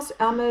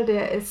Fledermausärmel,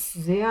 der ist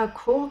sehr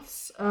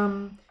kurz,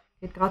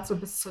 geht gerade so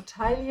bis zur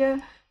Taille,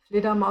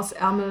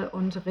 Fledermausärmel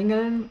und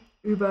Ringeln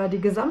über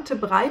die gesamte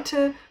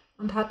Breite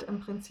und hat im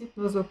Prinzip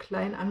nur so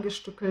klein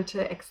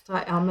angestückelte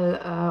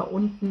Extraärmel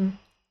unten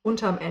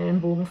unterm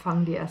Ellenbogen,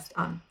 fangen die erst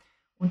an.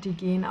 Und die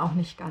gehen auch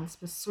nicht ganz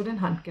bis zu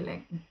den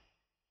Handgelenken.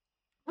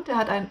 Und er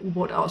hat einen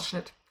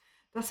U-Boot-Ausschnitt.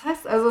 Das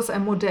heißt also, es ist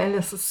ein Modell,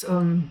 es ist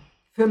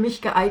für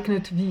mich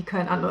geeignet wie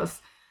kein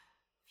anderes.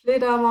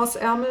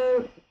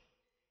 Fledermausärmel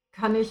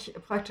kann ich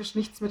praktisch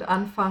nichts mit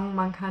anfangen.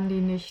 Man kann die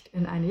nicht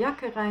in eine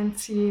Jacke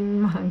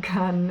reinziehen. Man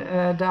kann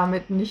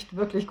damit nicht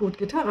wirklich gut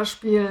Gitarre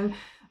spielen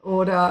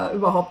oder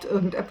überhaupt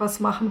irgendetwas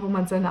machen, wo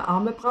man seine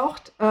Arme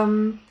braucht.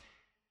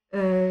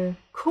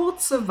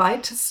 Kurze,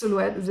 weite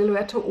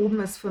Silhouette oben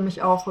ist für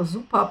mich auch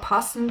super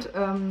passend.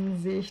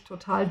 Sehe ich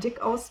total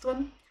dick aus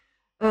drin.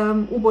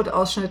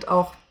 U-Boot-Ausschnitt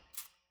auch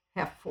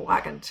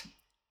hervorragend.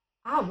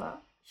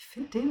 Aber ich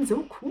finde den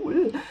so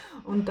cool.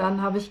 Und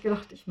dann habe ich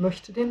gedacht, ich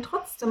möchte den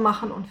trotzdem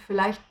machen. Und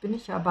vielleicht bin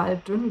ich ja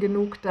bald dünn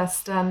genug,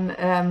 dass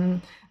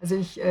dann, also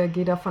ich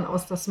gehe davon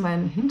aus, dass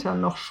mein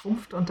Hintern noch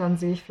schrumpft und dann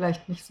sehe ich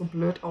vielleicht nicht so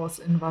blöd aus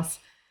in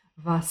was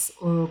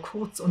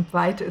kurz und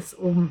weit ist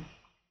oben.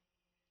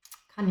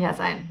 Kann ja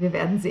sein, wir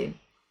werden sehen.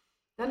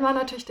 Dann war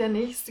natürlich der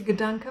nächste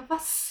Gedanke,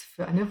 was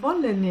für eine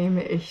Wolle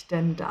nehme ich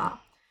denn da?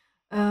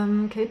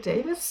 Kate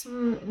Davis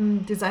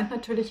designt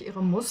natürlich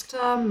ihre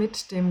Muster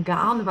mit dem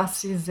Garn, was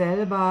sie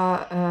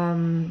selber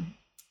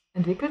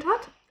entwickelt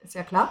hat, ist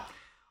ja klar.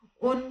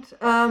 Und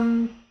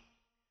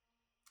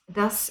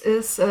das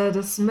ist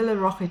das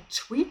Millerochy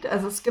Tweed.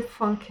 Also es gibt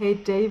von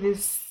Kate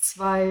Davis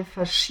 2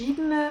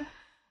 verschiedene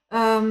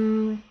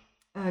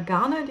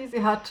Garne, die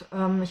sie hat.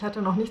 Ich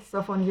hatte noch nichts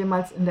davon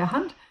jemals in der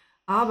Hand,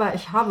 aber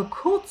ich habe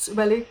kurz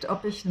überlegt,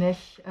 ob ich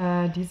nicht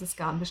dieses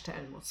Garn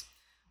bestellen muss.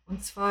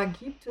 Und zwar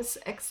gibt es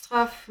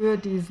extra für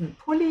diesen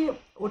Pulli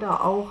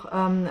oder auch,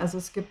 also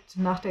es gibt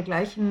nach der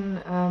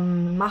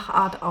gleichen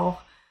Machart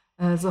auch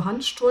so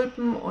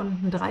Handstulpen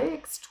und ein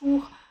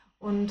Dreieckstuch.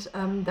 Und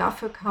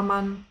dafür kann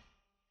man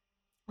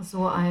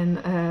so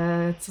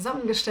ein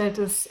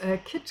zusammengestelltes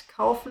Kit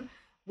kaufen,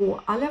 wo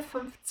alle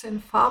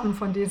 15 Farben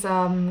von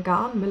diesem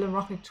Garn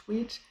Millerochy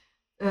Tweed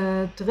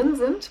drin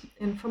sind,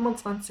 in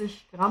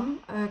 25 Gramm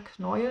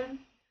Knäueln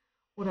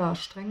oder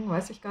Strängen,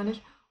 weiß ich gar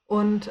nicht.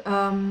 Und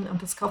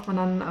das kauft man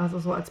dann also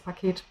so als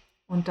Paket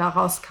und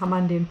daraus kann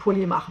man den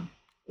Pulli machen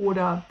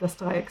oder das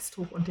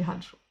Dreieckstuch und die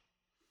Handschuhe.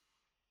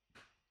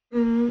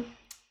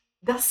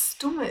 Das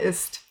Dumme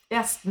ist,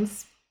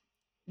 erstens,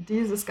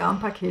 dieses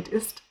Garnpaket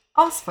ist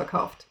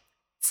ausverkauft.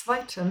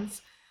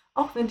 Zweitens,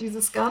 auch wenn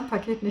dieses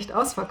Garnpaket nicht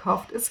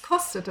ausverkauft ist,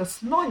 kostet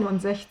es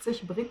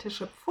 69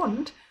 britische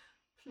Pfund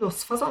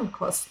plus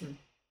Versandkosten.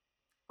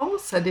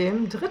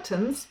 Außerdem,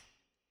 drittens,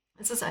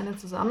 es ist eine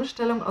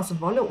Zusammenstellung aus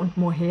Wolle und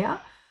Mohair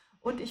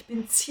und ich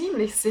bin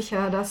ziemlich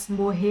sicher, dass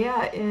Mohair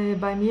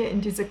bei mir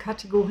in diese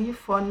Kategorie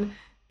von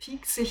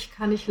pieksig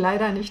kann ich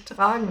leider nicht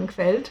tragen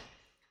fällt.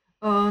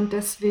 Und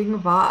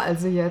deswegen war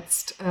also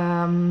jetzt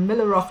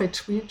Millerochy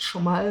Tweed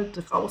schon mal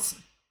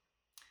draußen.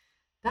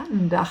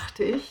 Dann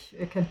dachte ich,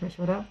 ihr kennt mich,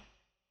 oder?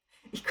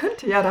 Ich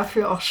könnte ja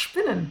dafür auch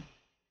spinnen.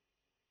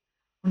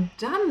 Und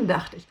dann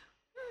dachte ich,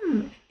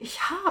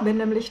 ich habe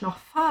nämlich noch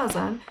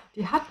Fasern,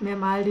 die hat mir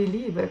mal die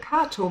liebe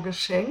Kato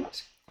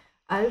geschenkt,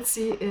 als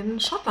sie in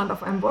Schottland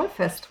auf einem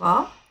Wollfest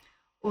war.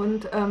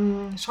 Und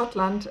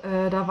Schottland,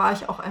 da war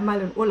ich auch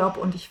einmal in Urlaub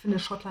und ich finde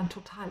Schottland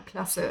total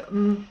klasse.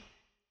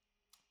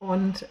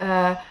 Und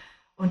da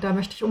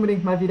möchte ich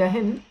unbedingt mal wieder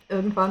hin,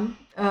 irgendwann.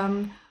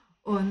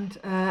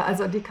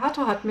 Also die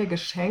Kato hat mir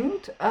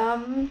geschenkt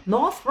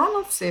North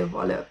Ronaldsay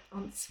Wolle.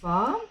 Und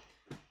zwar,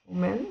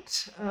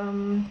 Moment,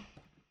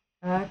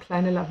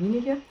 kleine Lawine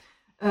hier.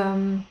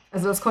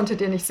 Also das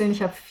konntet ihr nicht sehen.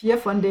 Ich habe 4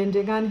 von den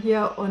Dingern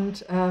hier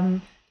und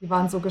die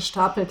waren so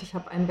gestapelt. Ich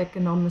habe einen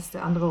weggenommen, ist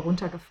der andere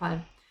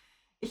runtergefallen.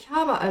 Ich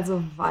habe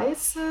also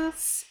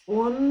weißes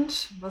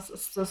und, was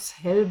ist das,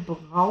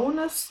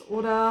 hellbraunes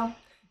oder,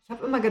 ich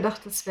habe immer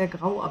gedacht, das wäre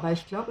grau, aber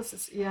ich glaube, es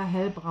ist eher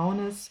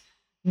hellbraunes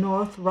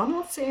North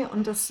Ronaldsay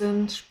und das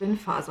sind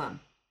Spinnfasern.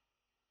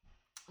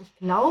 Ich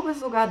glaube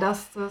sogar,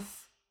 dass das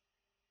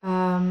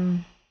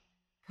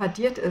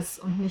kadiert ist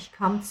und nicht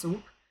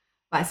Kammzug,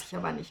 weiß ich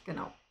aber nicht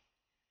genau.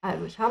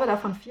 Also ich habe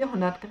davon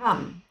 400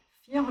 Gramm.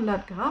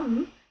 400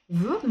 Gramm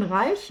würden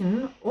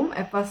reichen, um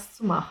etwas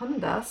zu machen,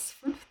 das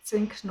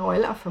 15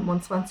 Knäuel auf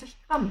 25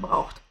 Gramm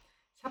braucht.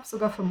 Ich habe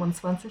sogar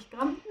 25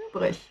 Gramm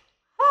übrig.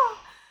 Ha!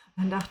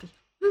 Dann dachte ich,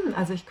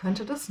 also ich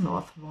könnte das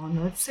North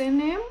Ronaldsay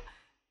nehmen,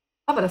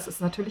 aber das ist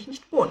natürlich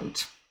nicht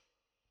bunt.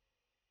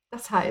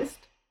 Das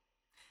heißt,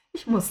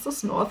 ich muss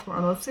das North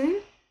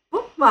Ronaldsay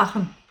bunt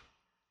machen.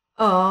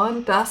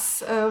 Und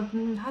das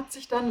hat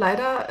sich dann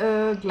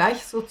leider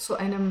gleich so zu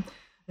einem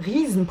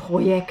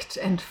Riesenprojekt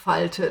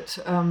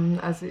entfaltet.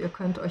 Also ihr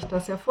könnt euch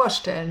das ja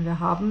vorstellen. Wir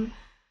haben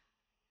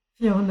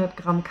 400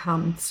 Gramm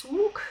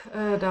Kammzug,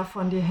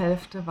 davon die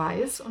Hälfte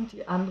weiß und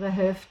die andere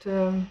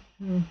Hälfte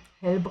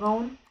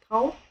hellbraun,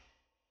 grau.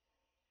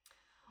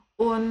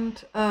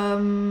 Und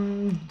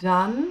dann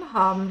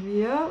haben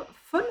wir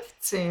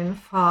 15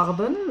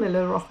 Farben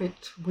Millerochy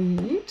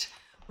Tweed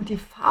Und die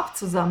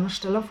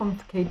Farbzusammenstellung von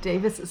Kate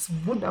Davis ist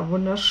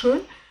wunderschön.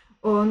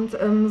 Und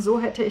so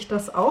hätte ich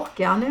das auch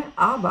gerne,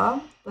 aber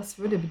das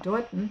würde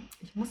bedeuten,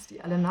 ich muss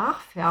die alle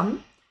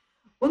nachfärben.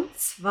 Und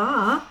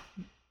zwar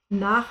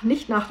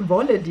nicht nach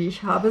Wolle, die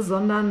ich habe,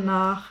 sondern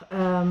nach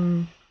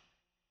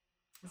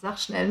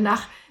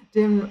nach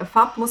den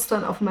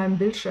Farbmustern auf meinem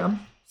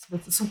Bildschirm. Das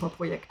wird ein super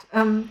Projekt.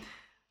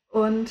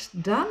 Und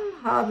dann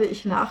habe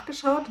ich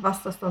nachgeschaut,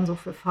 was das dann so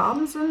für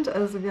Farben sind.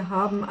 Also wir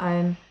haben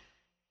ein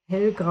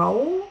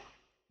hellgrau,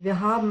 wir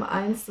haben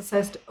eins, das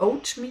heißt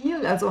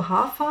Oatmeal, also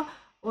Hafer,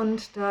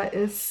 und da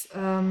ist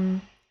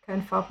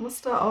kein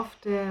Farbmuster auf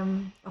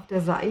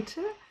der Seite.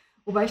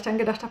 Wobei ich dann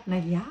gedacht habe,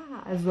 naja,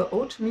 also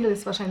Oatmeal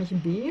ist wahrscheinlich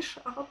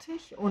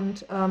beigeartig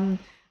und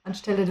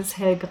anstelle des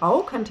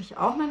hellgrau könnte ich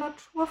auch eine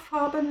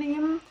Naturfarbe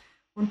nehmen.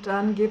 Und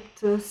dann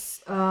gibt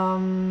es,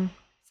 sagen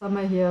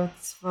wir hier,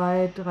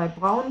 2, 3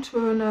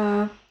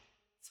 Brauntöne,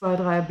 2,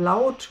 3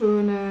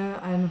 Blautöne,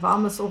 ein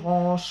warmes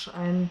Orange,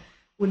 ein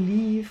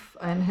Oliv,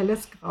 ein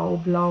helles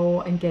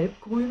Graublau, ein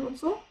Gelbgrün und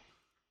so.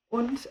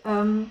 Und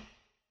dann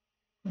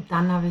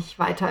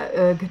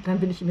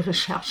bin ich in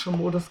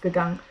Recherchemodus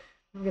gegangen.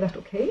 Ich habe gedacht,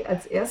 okay,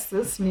 als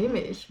erstes nehme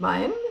ich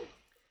mein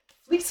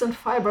Fleece and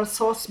Fiber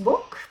Source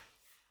Book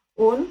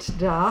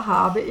und da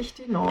habe ich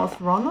die North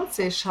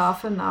Ronaldsay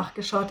Schafe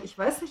nachgeschaut. Ich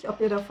weiß nicht,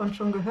 ob ihr davon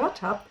schon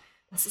gehört habt.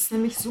 Das ist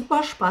nämlich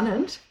super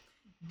spannend.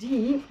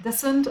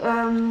 Das sind,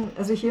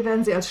 also hier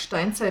werden sie als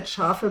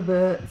Steinzeitschafe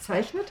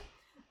bezeichnet.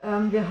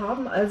 Wir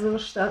haben also,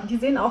 die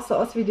sehen auch so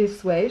aus wie die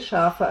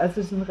Sway-Schafe,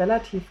 also sind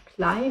relativ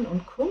klein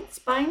und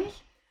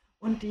kurzbeinig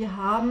und die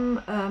haben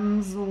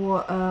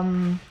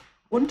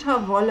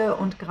Unterwolle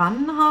und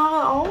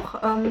Grannenhaare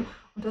auch.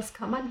 Und das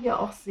kann man hier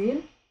auch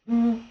sehen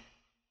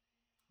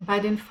bei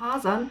den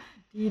Fasern.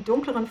 Die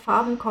dunkleren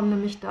Farben kommen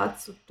nämlich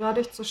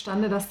dadurch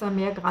zustande, dass da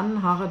mehr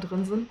Grannenhaare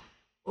drin sind.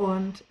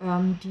 Und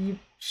die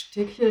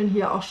stickeln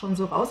hier auch schon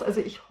so raus. Also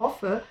ich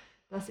hoffe,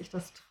 dass ich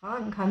das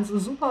tragen kann. So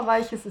super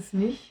weich ist es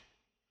nicht,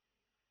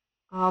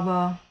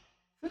 aber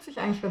fühlt sich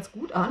eigentlich ganz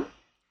gut an.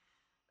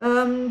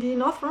 Die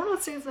North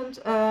Ronaldsay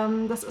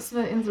das ist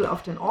eine Insel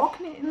auf den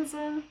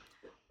Orkney-Inseln.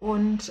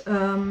 Und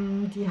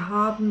die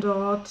haben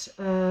dort,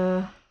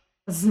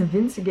 das ist eine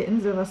winzige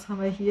Insel, was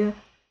haben wir hier?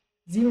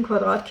 7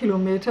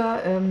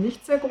 Quadratkilometer,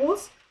 nicht sehr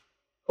groß.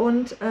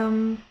 Und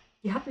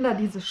die hatten da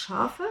diese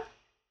Schafe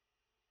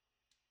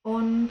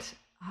und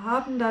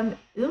haben dann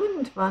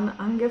irgendwann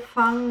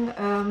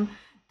angefangen,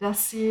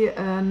 dass sie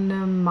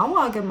eine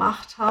Mauer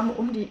gemacht haben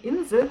um die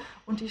Insel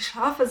und die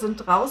Schafe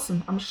sind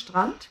draußen am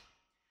Strand.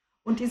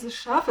 Und diese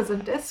Schafe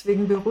sind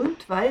deswegen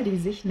berühmt, weil die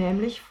sich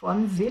nämlich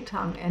von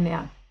Seetang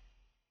ernähren.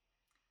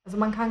 Also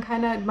man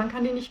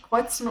kann die nicht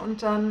kreuzen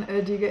und dann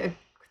die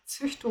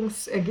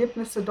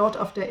Züchtungsergebnisse dort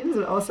auf der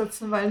Insel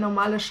aussetzen, weil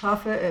normale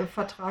Schafe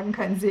vertragen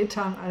keinen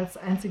Seetang als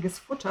einziges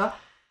Futter.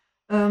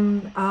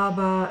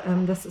 Aber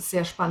das ist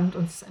sehr spannend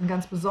und es ist eine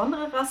ganz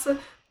besondere Rasse.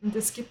 Und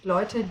es gibt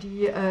Leute,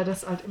 die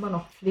das halt immer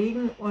noch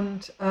pflegen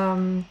und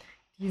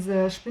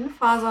diese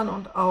Spinnfasern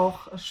und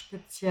auch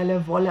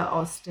spezielle Wolle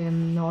aus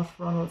den North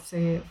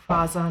Ronaldsay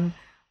Fasern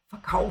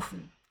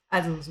verkaufen.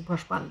 Also super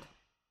spannend.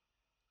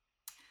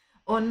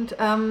 Und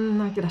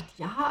habe ich gedacht,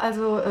 ja,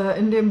 also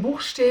in dem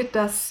Buch steht,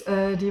 dass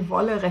die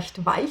Wolle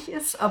recht weich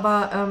ist,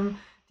 aber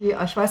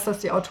ich weiß, dass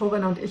die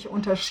Autorin und ich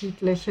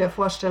unterschiedliche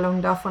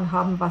Vorstellungen davon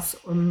haben, was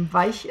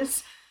weich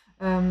ist.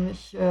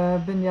 Ich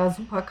bin ja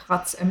super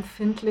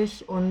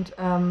kratzempfindlich und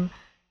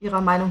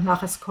ihrer Meinung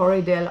nach ist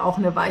Corriedale auch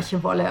eine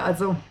weiche Wolle.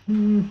 Also,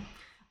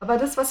 aber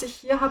das, was ich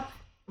hier habe,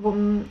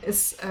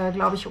 ist,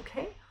 glaube ich,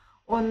 okay.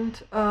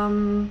 Und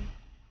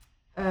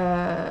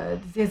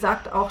sie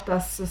sagt auch,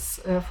 dass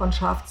es von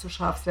Schaf zu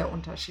Schaf sehr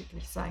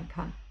unterschiedlich sein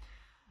kann.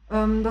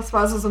 Das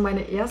war also so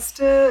meine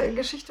erste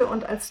Geschichte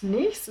und als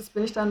nächstes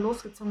bin ich dann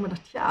losgezogen und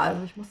gedacht, ja,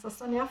 also ich muss das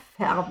dann ja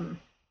färben.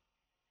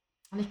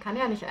 Und ich kann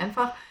ja nicht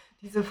einfach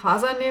diese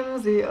Faser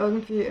nehmen, sie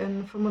irgendwie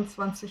in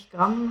 25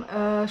 Gramm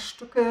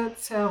Stücke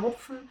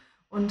zerrupfen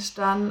und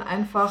dann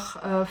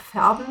einfach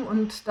färben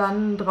und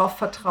dann darauf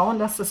vertrauen,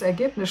 dass das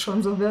Ergebnis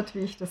schon so wird, wie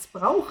ich das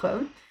brauche.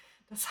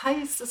 Das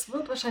heißt, es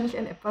wird wahrscheinlich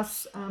ein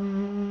etwas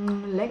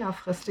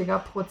längerfristiger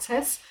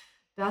Prozess,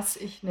 dass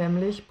ich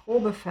nämlich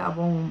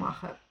Probefärbungen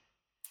mache.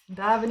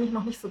 Da bin ich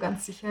noch nicht so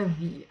ganz sicher,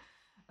 wie.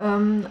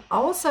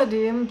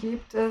 Außerdem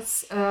gibt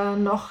es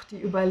noch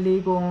die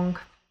Überlegung,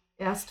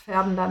 erst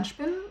färben, dann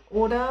spinnen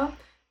oder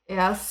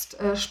erst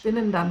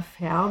spinnen, dann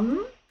färben.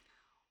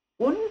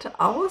 Und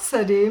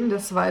außerdem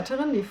des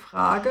Weiteren die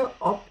Frage,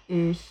 ob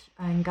ich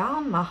ein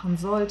Garn machen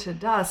sollte,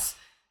 das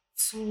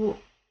zum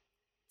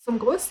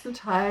größten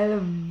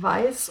Teil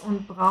weiß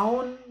und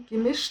braun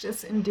gemischt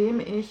ist, indem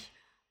ich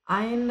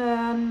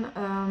einen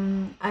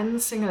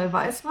Single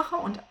weiß mache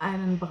und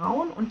einen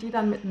braun und die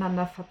dann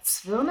miteinander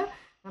verzwirne.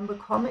 Dann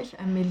bekomme ich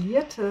ein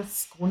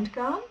meliertes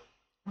Grundgarn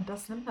und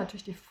das nimmt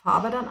natürlich die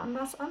Farbe dann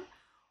anders an.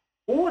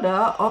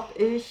 Oder ob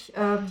ich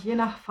je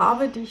nach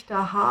Farbe, die ich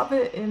da habe,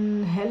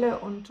 in helle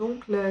und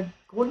dunkle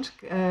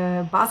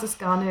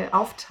Basisgarne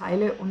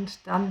aufteile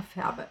und dann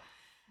färbe.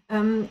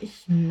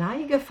 Ich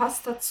neige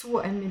fast dazu,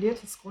 ein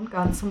meliertes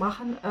Grundgarn zu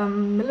machen.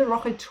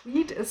 Millerochy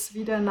Tweed ist,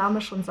 wie der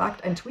Name schon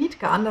sagt, ein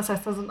Tweedgarn. Das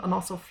heißt, da sind auch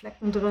noch so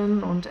Flecken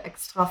drin und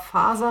extra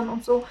Fasern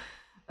und so.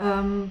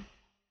 Ähm,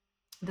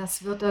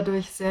 Das wird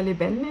dadurch sehr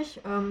lebendig.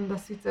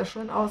 Das sieht sehr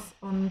schön aus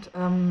und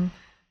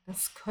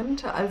das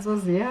könnte also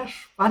sehr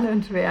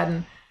spannend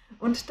werden.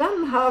 Und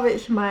dann habe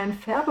ich mein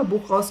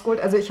Färbebuch rausgeholt.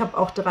 Also ich habe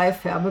auch 3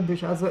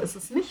 Färbebücher, so ist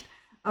es nicht.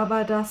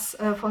 Aber das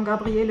von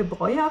Gabriele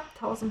Breuer,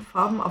 1000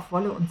 Farben auf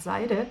Wolle und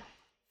Seide,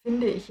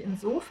 finde ich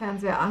insofern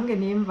sehr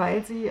angenehm,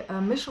 weil sie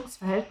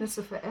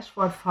Mischungsverhältnisse für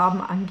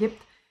Ashworth-Farben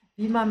angibt,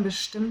 wie man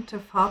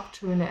bestimmte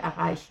Farbtöne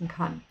erreichen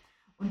kann.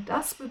 Und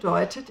das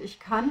bedeutet, ich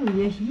kann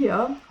mir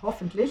hier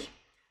hoffentlich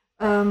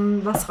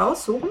was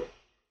raussuchen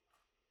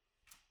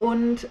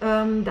und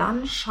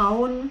dann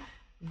schauen,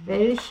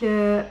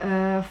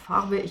 welche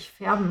Farbe ich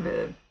färben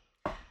will.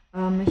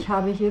 Ich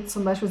habe hier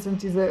zum Beispiel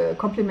sind diese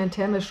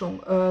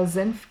Komplementärmischung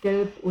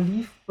Senfgelb,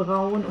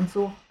 Olivbraun und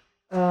so.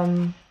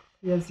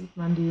 Hier sieht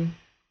man die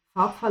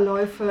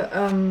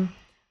Farbverläufe.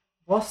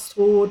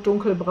 Rostrot,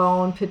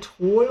 Dunkelbraun,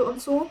 Petrol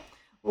und so.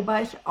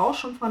 Wobei ich auch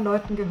schon von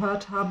Leuten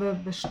gehört habe,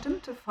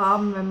 bestimmte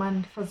Farben, wenn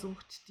man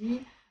versucht,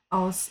 die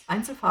aus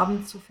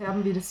Einzelfarben zu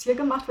färben, wie das hier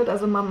gemacht wird.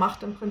 Also man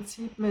macht im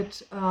Prinzip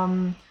mit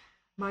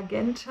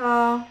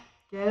Magenta,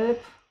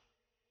 Gelb,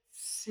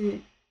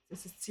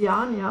 das ist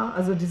Cyan, ja,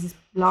 also dieses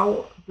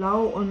Blau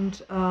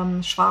und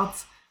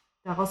Schwarz.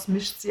 Daraus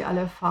mischt sie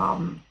alle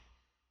Farben.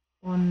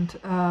 Und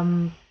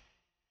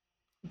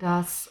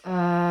das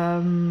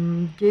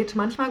geht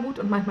manchmal gut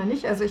und manchmal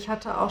nicht. Also ich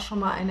hatte auch schon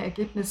mal ein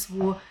Ergebnis,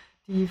 wo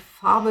die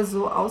Farbe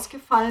so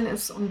ausgefallen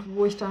ist und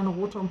wo ich dann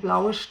rote und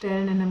blaue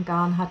Stellen in dem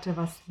Garn hatte,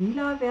 was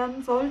lila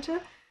werden sollte.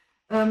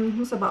 Ich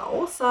muss aber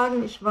auch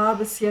sagen, ich war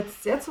bis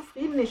jetzt sehr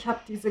zufrieden. Ich habe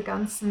diese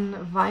ganzen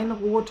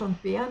Weinrot-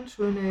 und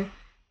Beerentöne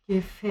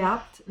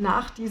gefärbt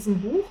nach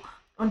diesem Buch.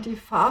 Und die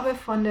Farbe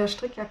von der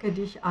Strickjacke,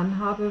 die ich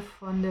anhabe,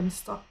 von dem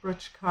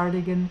Stockbridge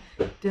Cardigan,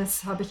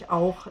 das habe ich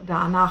auch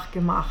danach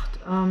gemacht.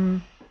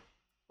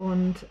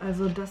 Und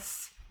also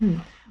das.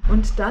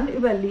 Und dann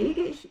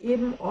überlege ich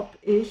eben, ob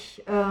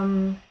ich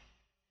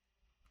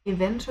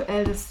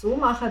eventuell das so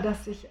mache,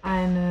 dass ich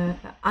eine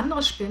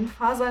andere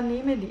Spinnfaser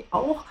nehme, die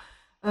auch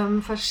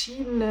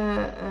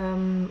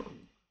verschiedene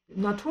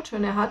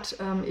Naturtöne hat,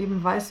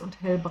 eben weiß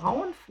und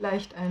hellbraun,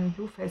 vielleicht ein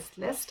Blue-Faced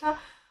Leicester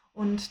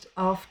und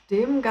auf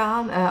den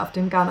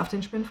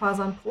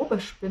Spinnfasern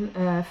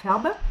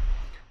färbe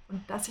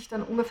und dass ich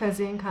dann ungefähr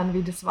sehen kann,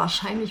 wie das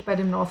wahrscheinlich bei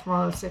dem North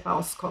Ronaldsay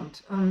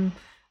rauskommt.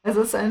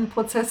 Also es ist ein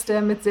Prozess,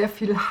 der mit sehr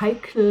viel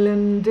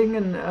heiklen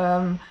Dingen,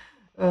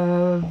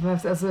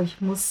 also ich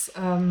muss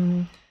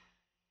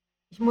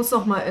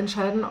noch mal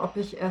entscheiden, ob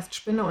ich erst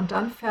spinne und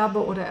dann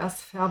färbe oder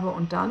erst färbe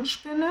und dann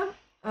spinne.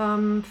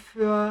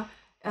 Für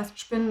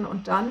erst spinnen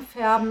und dann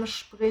färben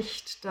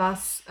spricht,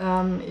 dass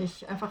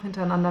ich einfach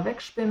hintereinander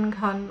wegspinnen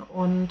kann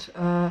und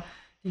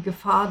die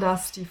Gefahr,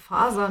 dass die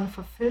Fasern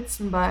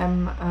verfilzen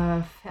beim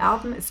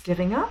Färben, ist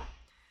geringer.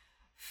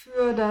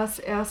 Für das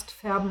erst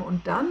färben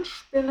und dann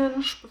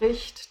spinnen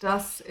spricht,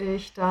 dass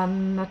ich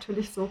dann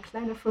natürlich so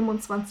kleine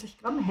 25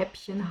 Gramm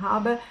Häppchen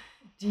habe,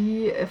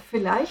 die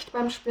vielleicht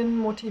beim Spinnen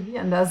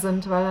motivierender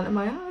sind, weil dann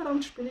immer, ja,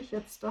 dann spinne ich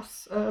jetzt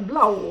das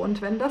Blau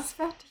und wenn das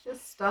fertig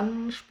ist,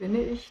 dann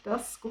spinne ich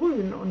das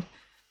Grün und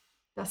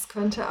das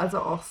könnte also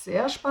auch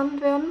sehr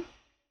spannend werden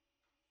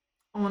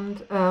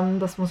und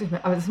das muss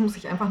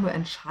ich einfach nur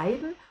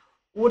entscheiden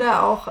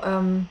oder auch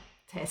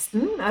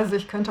testen. Also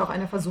ich könnte auch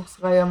eine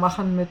Versuchsreihe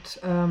machen mit,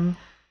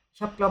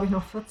 ich habe glaube ich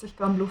noch 40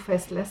 Gramm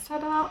Blue-Faced Leicester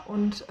da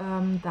und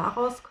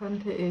daraus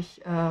könnte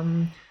ich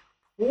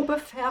Probe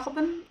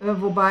färben,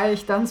 wobei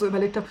ich dann so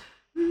überlegt habe,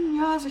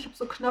 ja, also ich habe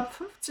so knapp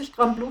 50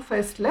 Gramm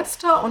Blue-Faced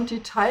Leicester und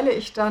die teile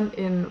ich dann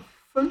in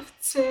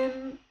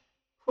 15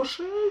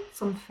 Puschel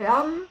zum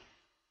Färben.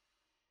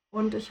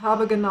 Und ich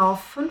habe genau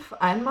 5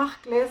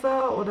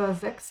 Einmachgläser oder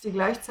 6, die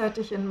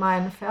gleichzeitig in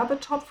meinen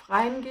Färbetopf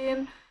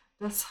reingehen.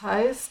 Das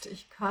heißt,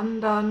 ich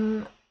kann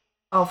dann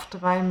auf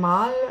 3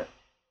 Mal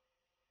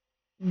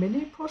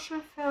Mini-Puschel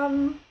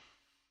färben.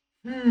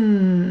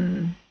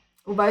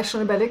 Wobei ich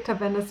schon überlegt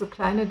habe, wenn das so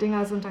kleine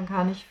Dinger sind, dann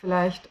kann ich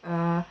vielleicht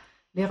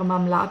leere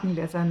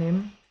Marmeladengläser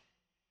nehmen.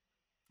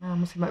 Ja,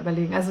 muss ich mal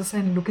überlegen. Also es ist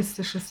ein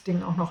logistisches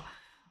Ding auch noch.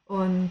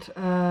 Und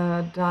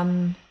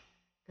dann,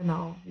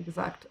 genau, wie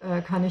gesagt,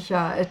 kann ich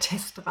ja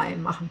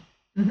Testreihen machen.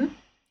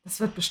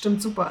 Das wird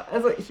bestimmt super.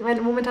 Also ich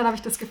meine, momentan habe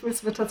ich das Gefühl,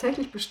 es wird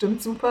tatsächlich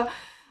bestimmt super.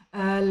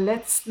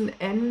 Letzten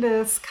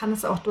Endes kann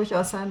es auch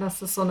durchaus sein,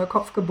 dass es so eine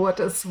Kopfgeburt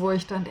ist, wo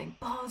ich dann denke,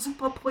 boah,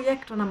 super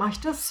Projekt und dann mache ich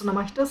das und dann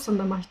mache ich das und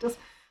dann mache ich das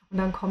und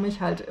dann komme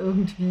ich halt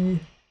irgendwie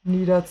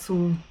nie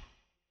dazu,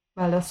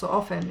 weil das so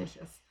aufwendig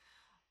ist.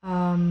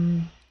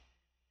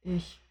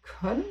 Ich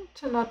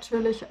könnte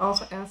natürlich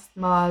auch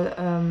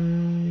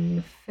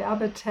erstmal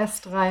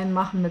Färbetest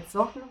reinmachen mit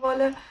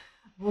Sockenwolle,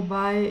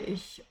 wobei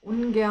ich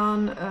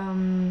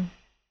ungern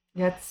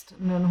jetzt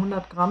einen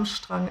 100 Gramm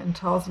Strang in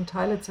 1000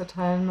 Teile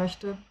zerteilen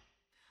möchte.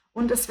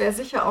 Und es wäre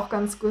sicher auch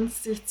ganz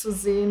günstig zu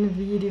sehen,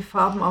 wie die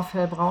Farben auf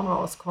hellbraun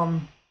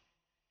rauskommen.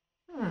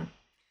 Hm.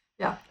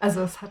 ja,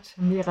 also es hat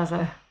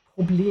mehrere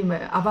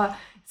Probleme, aber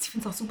ich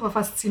finde es auch super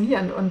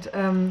faszinierend und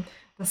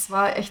das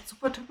war echt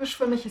super typisch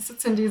für mich. Ich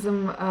sitze in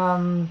diesem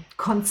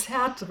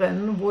Konzert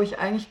drin, wo ich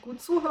eigentlich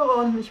gut zuhöre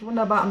und mich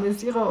wunderbar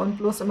amüsiere und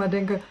bloß immer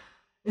denke,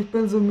 ich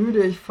bin so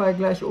müde, ich falle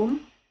gleich um.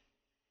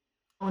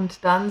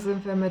 Und dann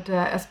sind wir mit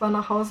der S-Bahn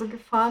nach Hause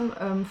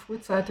gefahren,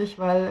 frühzeitig,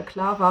 weil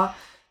klar war,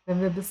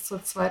 wenn wir bis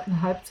zur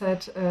zweiten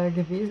Halbzeit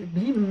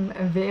geblieben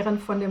wären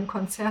von dem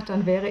Konzert,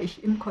 dann wäre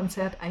ich im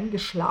Konzert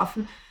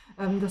eingeschlafen.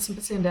 Das ist ein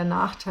bisschen der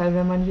Nachteil,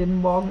 wenn man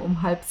jeden Morgen um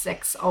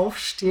 5:30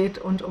 aufsteht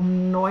und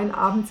um 9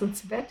 abends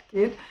ins Bett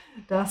geht,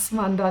 dass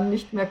man dann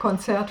nicht mehr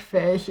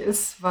konzertfähig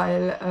ist,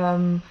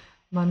 weil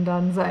man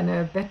dann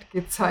seine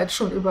Bettgehzeit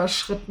schon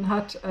überschritten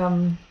hat. Ist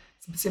ein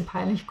bisschen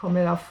peinlich, ich komme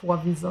mir da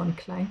vor wie so ein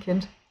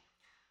Kleinkind.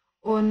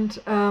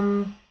 Und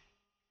dann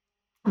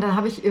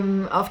habe ich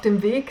auf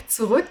dem Weg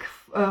zurück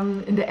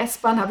in der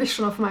S-Bahn habe ich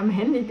schon auf meinem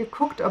Handy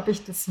geguckt, ob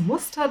ich das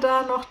Muster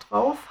da noch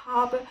drauf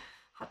habe.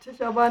 Hatte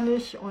ich aber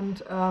nicht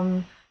und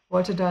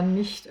wollte dann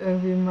nicht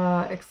irgendwie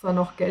mal extra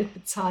noch Geld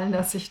bezahlen,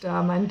 dass ich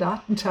da meinen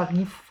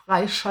Datentarif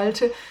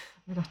freischalte.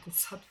 Ich dachte,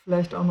 das hat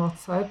vielleicht auch noch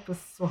Zeit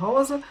bis zu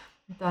Hause.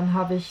 Und dann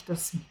habe ich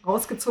das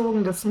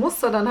rausgezogen, das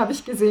Muster. Dann habe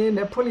ich gesehen,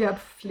 der Pulli hat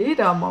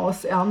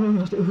Fledermausärmel. Und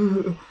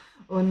dachte,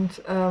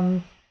 und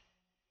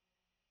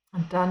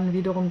und dann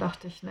wiederum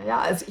dachte ich, naja,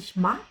 also ich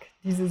mag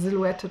diese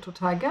Silhouette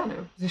total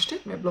gerne. Sie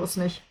steht mir bloß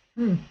nicht.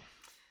 Nun,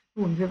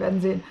 wir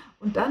werden sehen.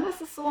 Und dann ist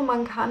es so,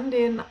 man kann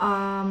den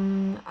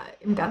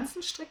im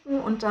Ganzen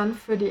stricken und dann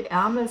für die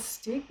Ärmel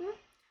sticken.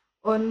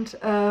 Und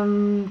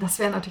das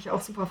wäre natürlich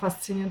auch super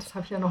faszinierend. Das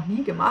habe ich ja noch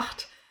nie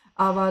gemacht.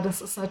 Aber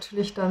das ist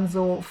natürlich dann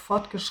so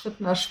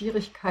fortgeschrittener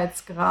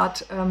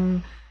Schwierigkeitsgrad.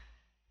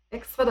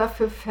 Extra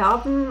dafür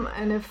färben,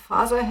 eine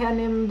Faser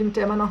hernehmen, mit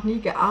der man noch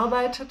nie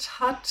gearbeitet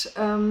hat,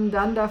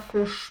 dann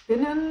dafür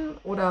spinnen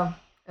oder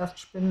erst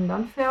spinnen,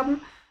 dann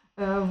färben,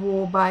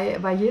 wobei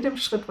bei jedem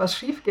Schritt was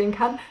schief gehen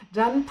kann,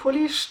 dann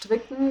Pulli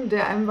stricken,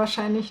 der einem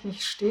wahrscheinlich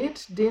nicht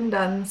steht, den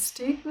dann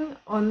sticken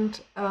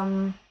und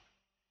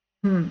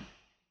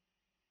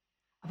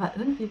aber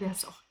irgendwie wäre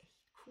es auch echt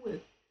cool.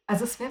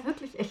 Also es wäre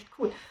wirklich echt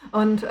cool.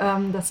 Und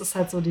das ist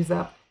halt so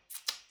dieses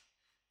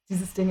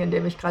Ding, in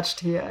dem ich gerade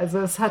stehe. Also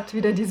es hat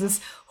wieder dieses,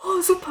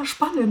 oh, super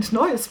spannend,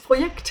 neues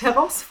Projekt,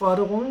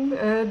 Herausforderung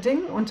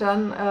Ding und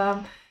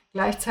dann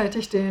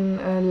gleichzeitig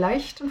den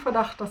leichten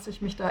Verdacht, dass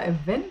ich mich da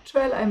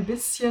eventuell ein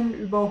bisschen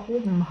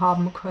überhoben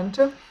haben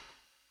könnte.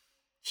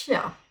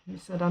 Tja,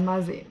 müssen wir dann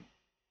mal sehen.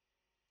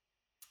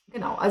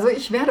 Genau, also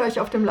ich werde euch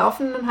auf dem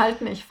Laufenden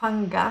halten. Ich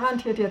fange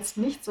garantiert jetzt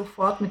nicht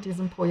sofort mit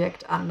diesem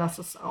Projekt an, das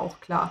ist auch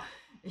klar.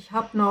 Ich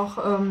habe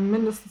noch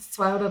mindestens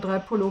 2 oder 3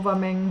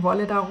 Pullovermengen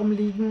Wolle da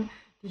rumliegen,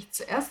 die ich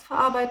zuerst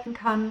verarbeiten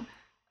kann.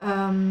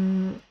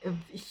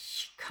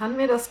 Ich kann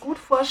mir das gut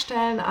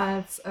vorstellen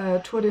als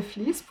Tour de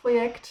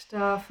Fleece-Projekt,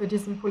 da für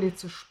diesen Pulli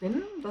zu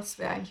spinnen. Das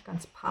wäre eigentlich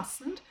ganz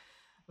passend.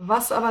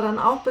 Was aber dann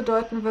auch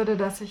bedeuten würde,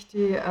 dass ich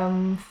die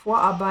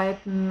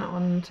Vorarbeiten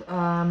und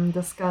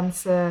das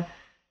Ganze,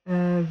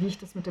 wie ich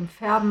das mit dem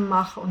Färben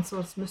mache und so,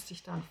 das müsste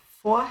ich dann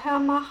vorher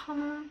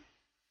machen.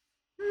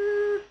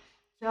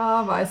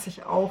 Ja, weiß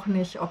ich auch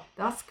nicht, ob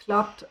das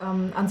klappt.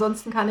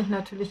 Ansonsten kann ich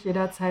natürlich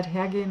jederzeit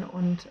hergehen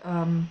und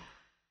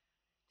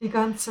die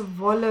ganze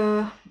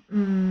Wolle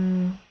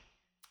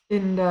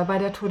bei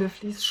der Tour de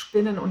Fleece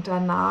spinnen und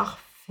danach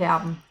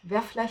färben.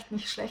 Wäre vielleicht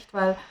nicht schlecht,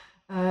 weil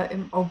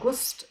im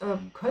August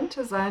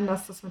könnte sein,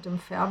 dass das mit dem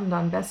Färben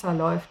dann besser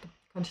läuft.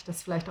 Könnte ich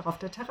das vielleicht auch auf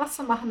der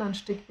Terrasse machen, dann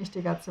stinkt nicht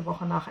die ganze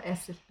Woche nach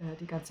Essig,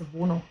 die ganze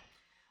Wohnung.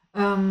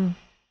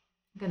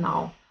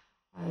 Genau.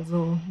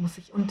 Also muss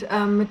ich. Und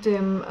mit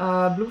dem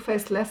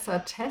Blueface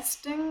Lesser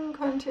Testing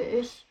könnte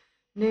ich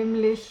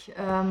nämlich,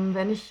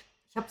 wenn ich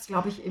habe es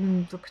glaube ich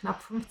eben so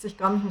knapp 50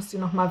 Gramm, ich muss die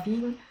nochmal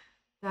wiegen,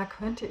 da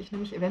könnte ich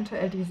nämlich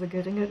eventuell diese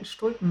geringelten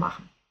Stulpen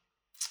machen.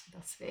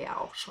 Das wäre ja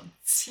auch schon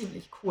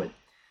ziemlich cool.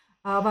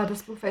 Aber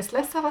das Blueface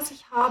Lesser, was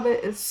ich habe,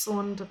 ist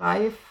so ein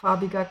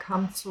dreifarbiger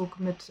Kammzug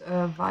mit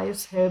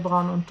Weiß,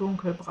 Hellbraun und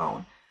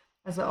Dunkelbraun.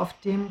 Also auf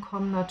dem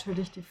kommen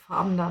natürlich die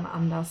Farben dann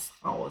anders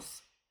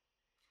raus.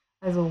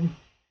 Also,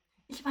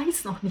 ich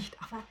weiß noch nicht,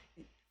 aber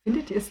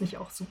findet ihr es nicht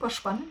auch super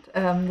spannend?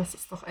 Das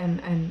ist doch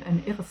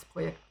ein irres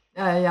Projekt.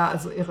 Ja,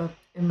 also irre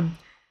im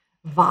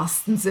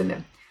wahrsten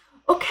Sinne.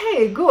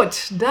 Okay,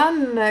 gut,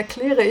 dann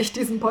erkläre ich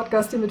diesen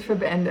Podcast hiermit für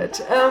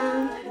beendet.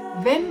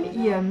 Wenn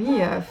ihr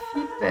mir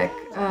Feedback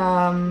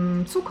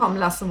zukommen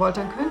lassen wollt,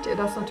 dann könnt ihr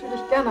das natürlich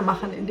gerne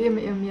machen, indem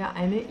ihr mir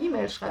eine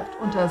E-Mail schreibt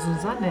unter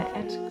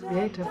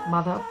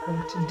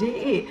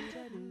susanne@creativemother.de.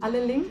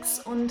 Alle Links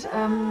und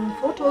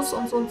Fotos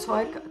und so ein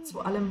Zeug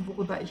zu allem,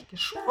 worüber ich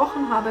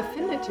gesprochen habe,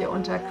 findet ihr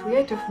unter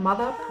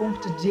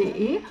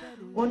creativemother.de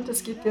und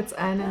es gibt jetzt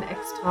einen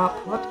extra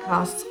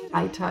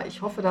Podcast-Reiter.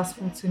 Ich hoffe, das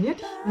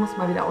funktioniert. Ich muss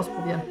mal wieder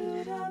ausprobieren.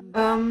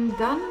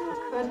 Dann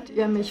könnt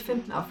ihr mich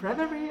finden auf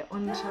Revelry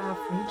unter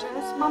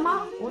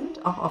FreeJazzMama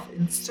und auch auf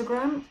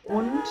Instagram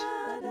und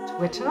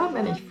Twitter,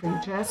 wenn ich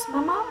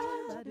FreeJazzMama.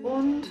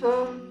 Und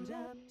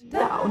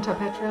Ja, unter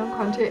Patreon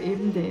könnt ihr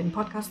eben den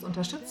Podcast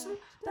unterstützen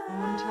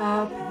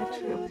unter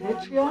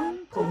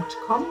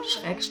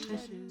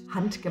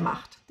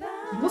patreon.com/handgemacht.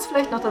 Ich muss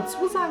vielleicht noch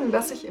dazu sagen,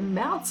 dass ich im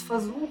März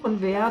versuchen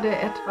werde,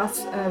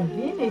 etwas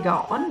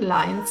weniger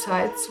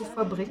Online-Zeit zu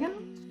verbringen.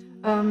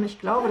 Ich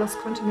glaube, das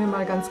könnte mir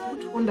mal ganz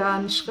gut tun, da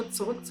einen Schritt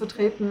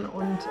zurückzutreten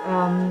und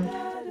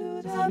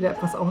dass ich wieder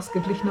etwas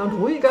ausgeglichener und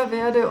ruhiger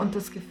werde und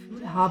das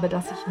Gefühl habe,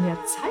 dass ich mehr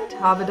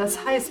Zeit habe.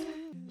 Das heißt,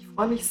 ich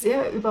freue mich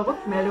sehr über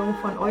Rückmeldungen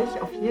von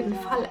euch auf jeden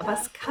Fall, aber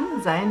es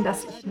kann sein,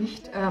 dass ich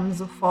nicht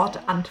sofort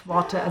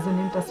antworte. Also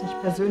nehmt das nicht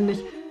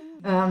persönlich.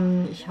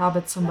 Ich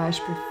habe zum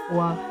Beispiel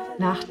vor,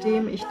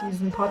 nachdem ich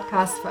diesen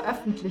Podcast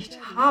veröffentlicht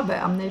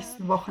habe am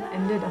nächsten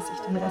Wochenende, dass ich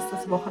den Rest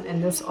des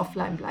Wochenendes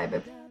offline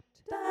bleibe.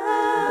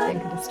 Ich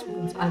denke, das tut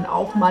uns allen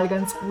auch mal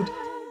ganz gut,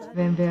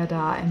 wenn wir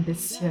da ein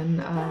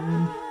bisschen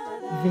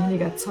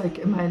weniger Zeug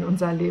immer in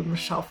unser Leben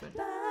schaufeln.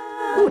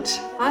 Gut,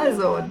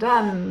 also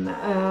dann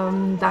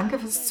danke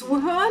fürs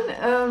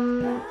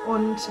Zuhören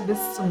und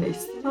bis zum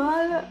nächsten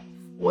Mal.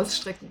 Frohes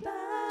Stricken.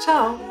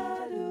 Ciao.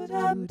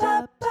 Da da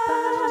da da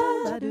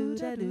da da da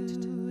da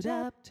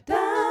da da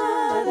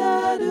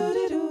da da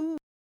da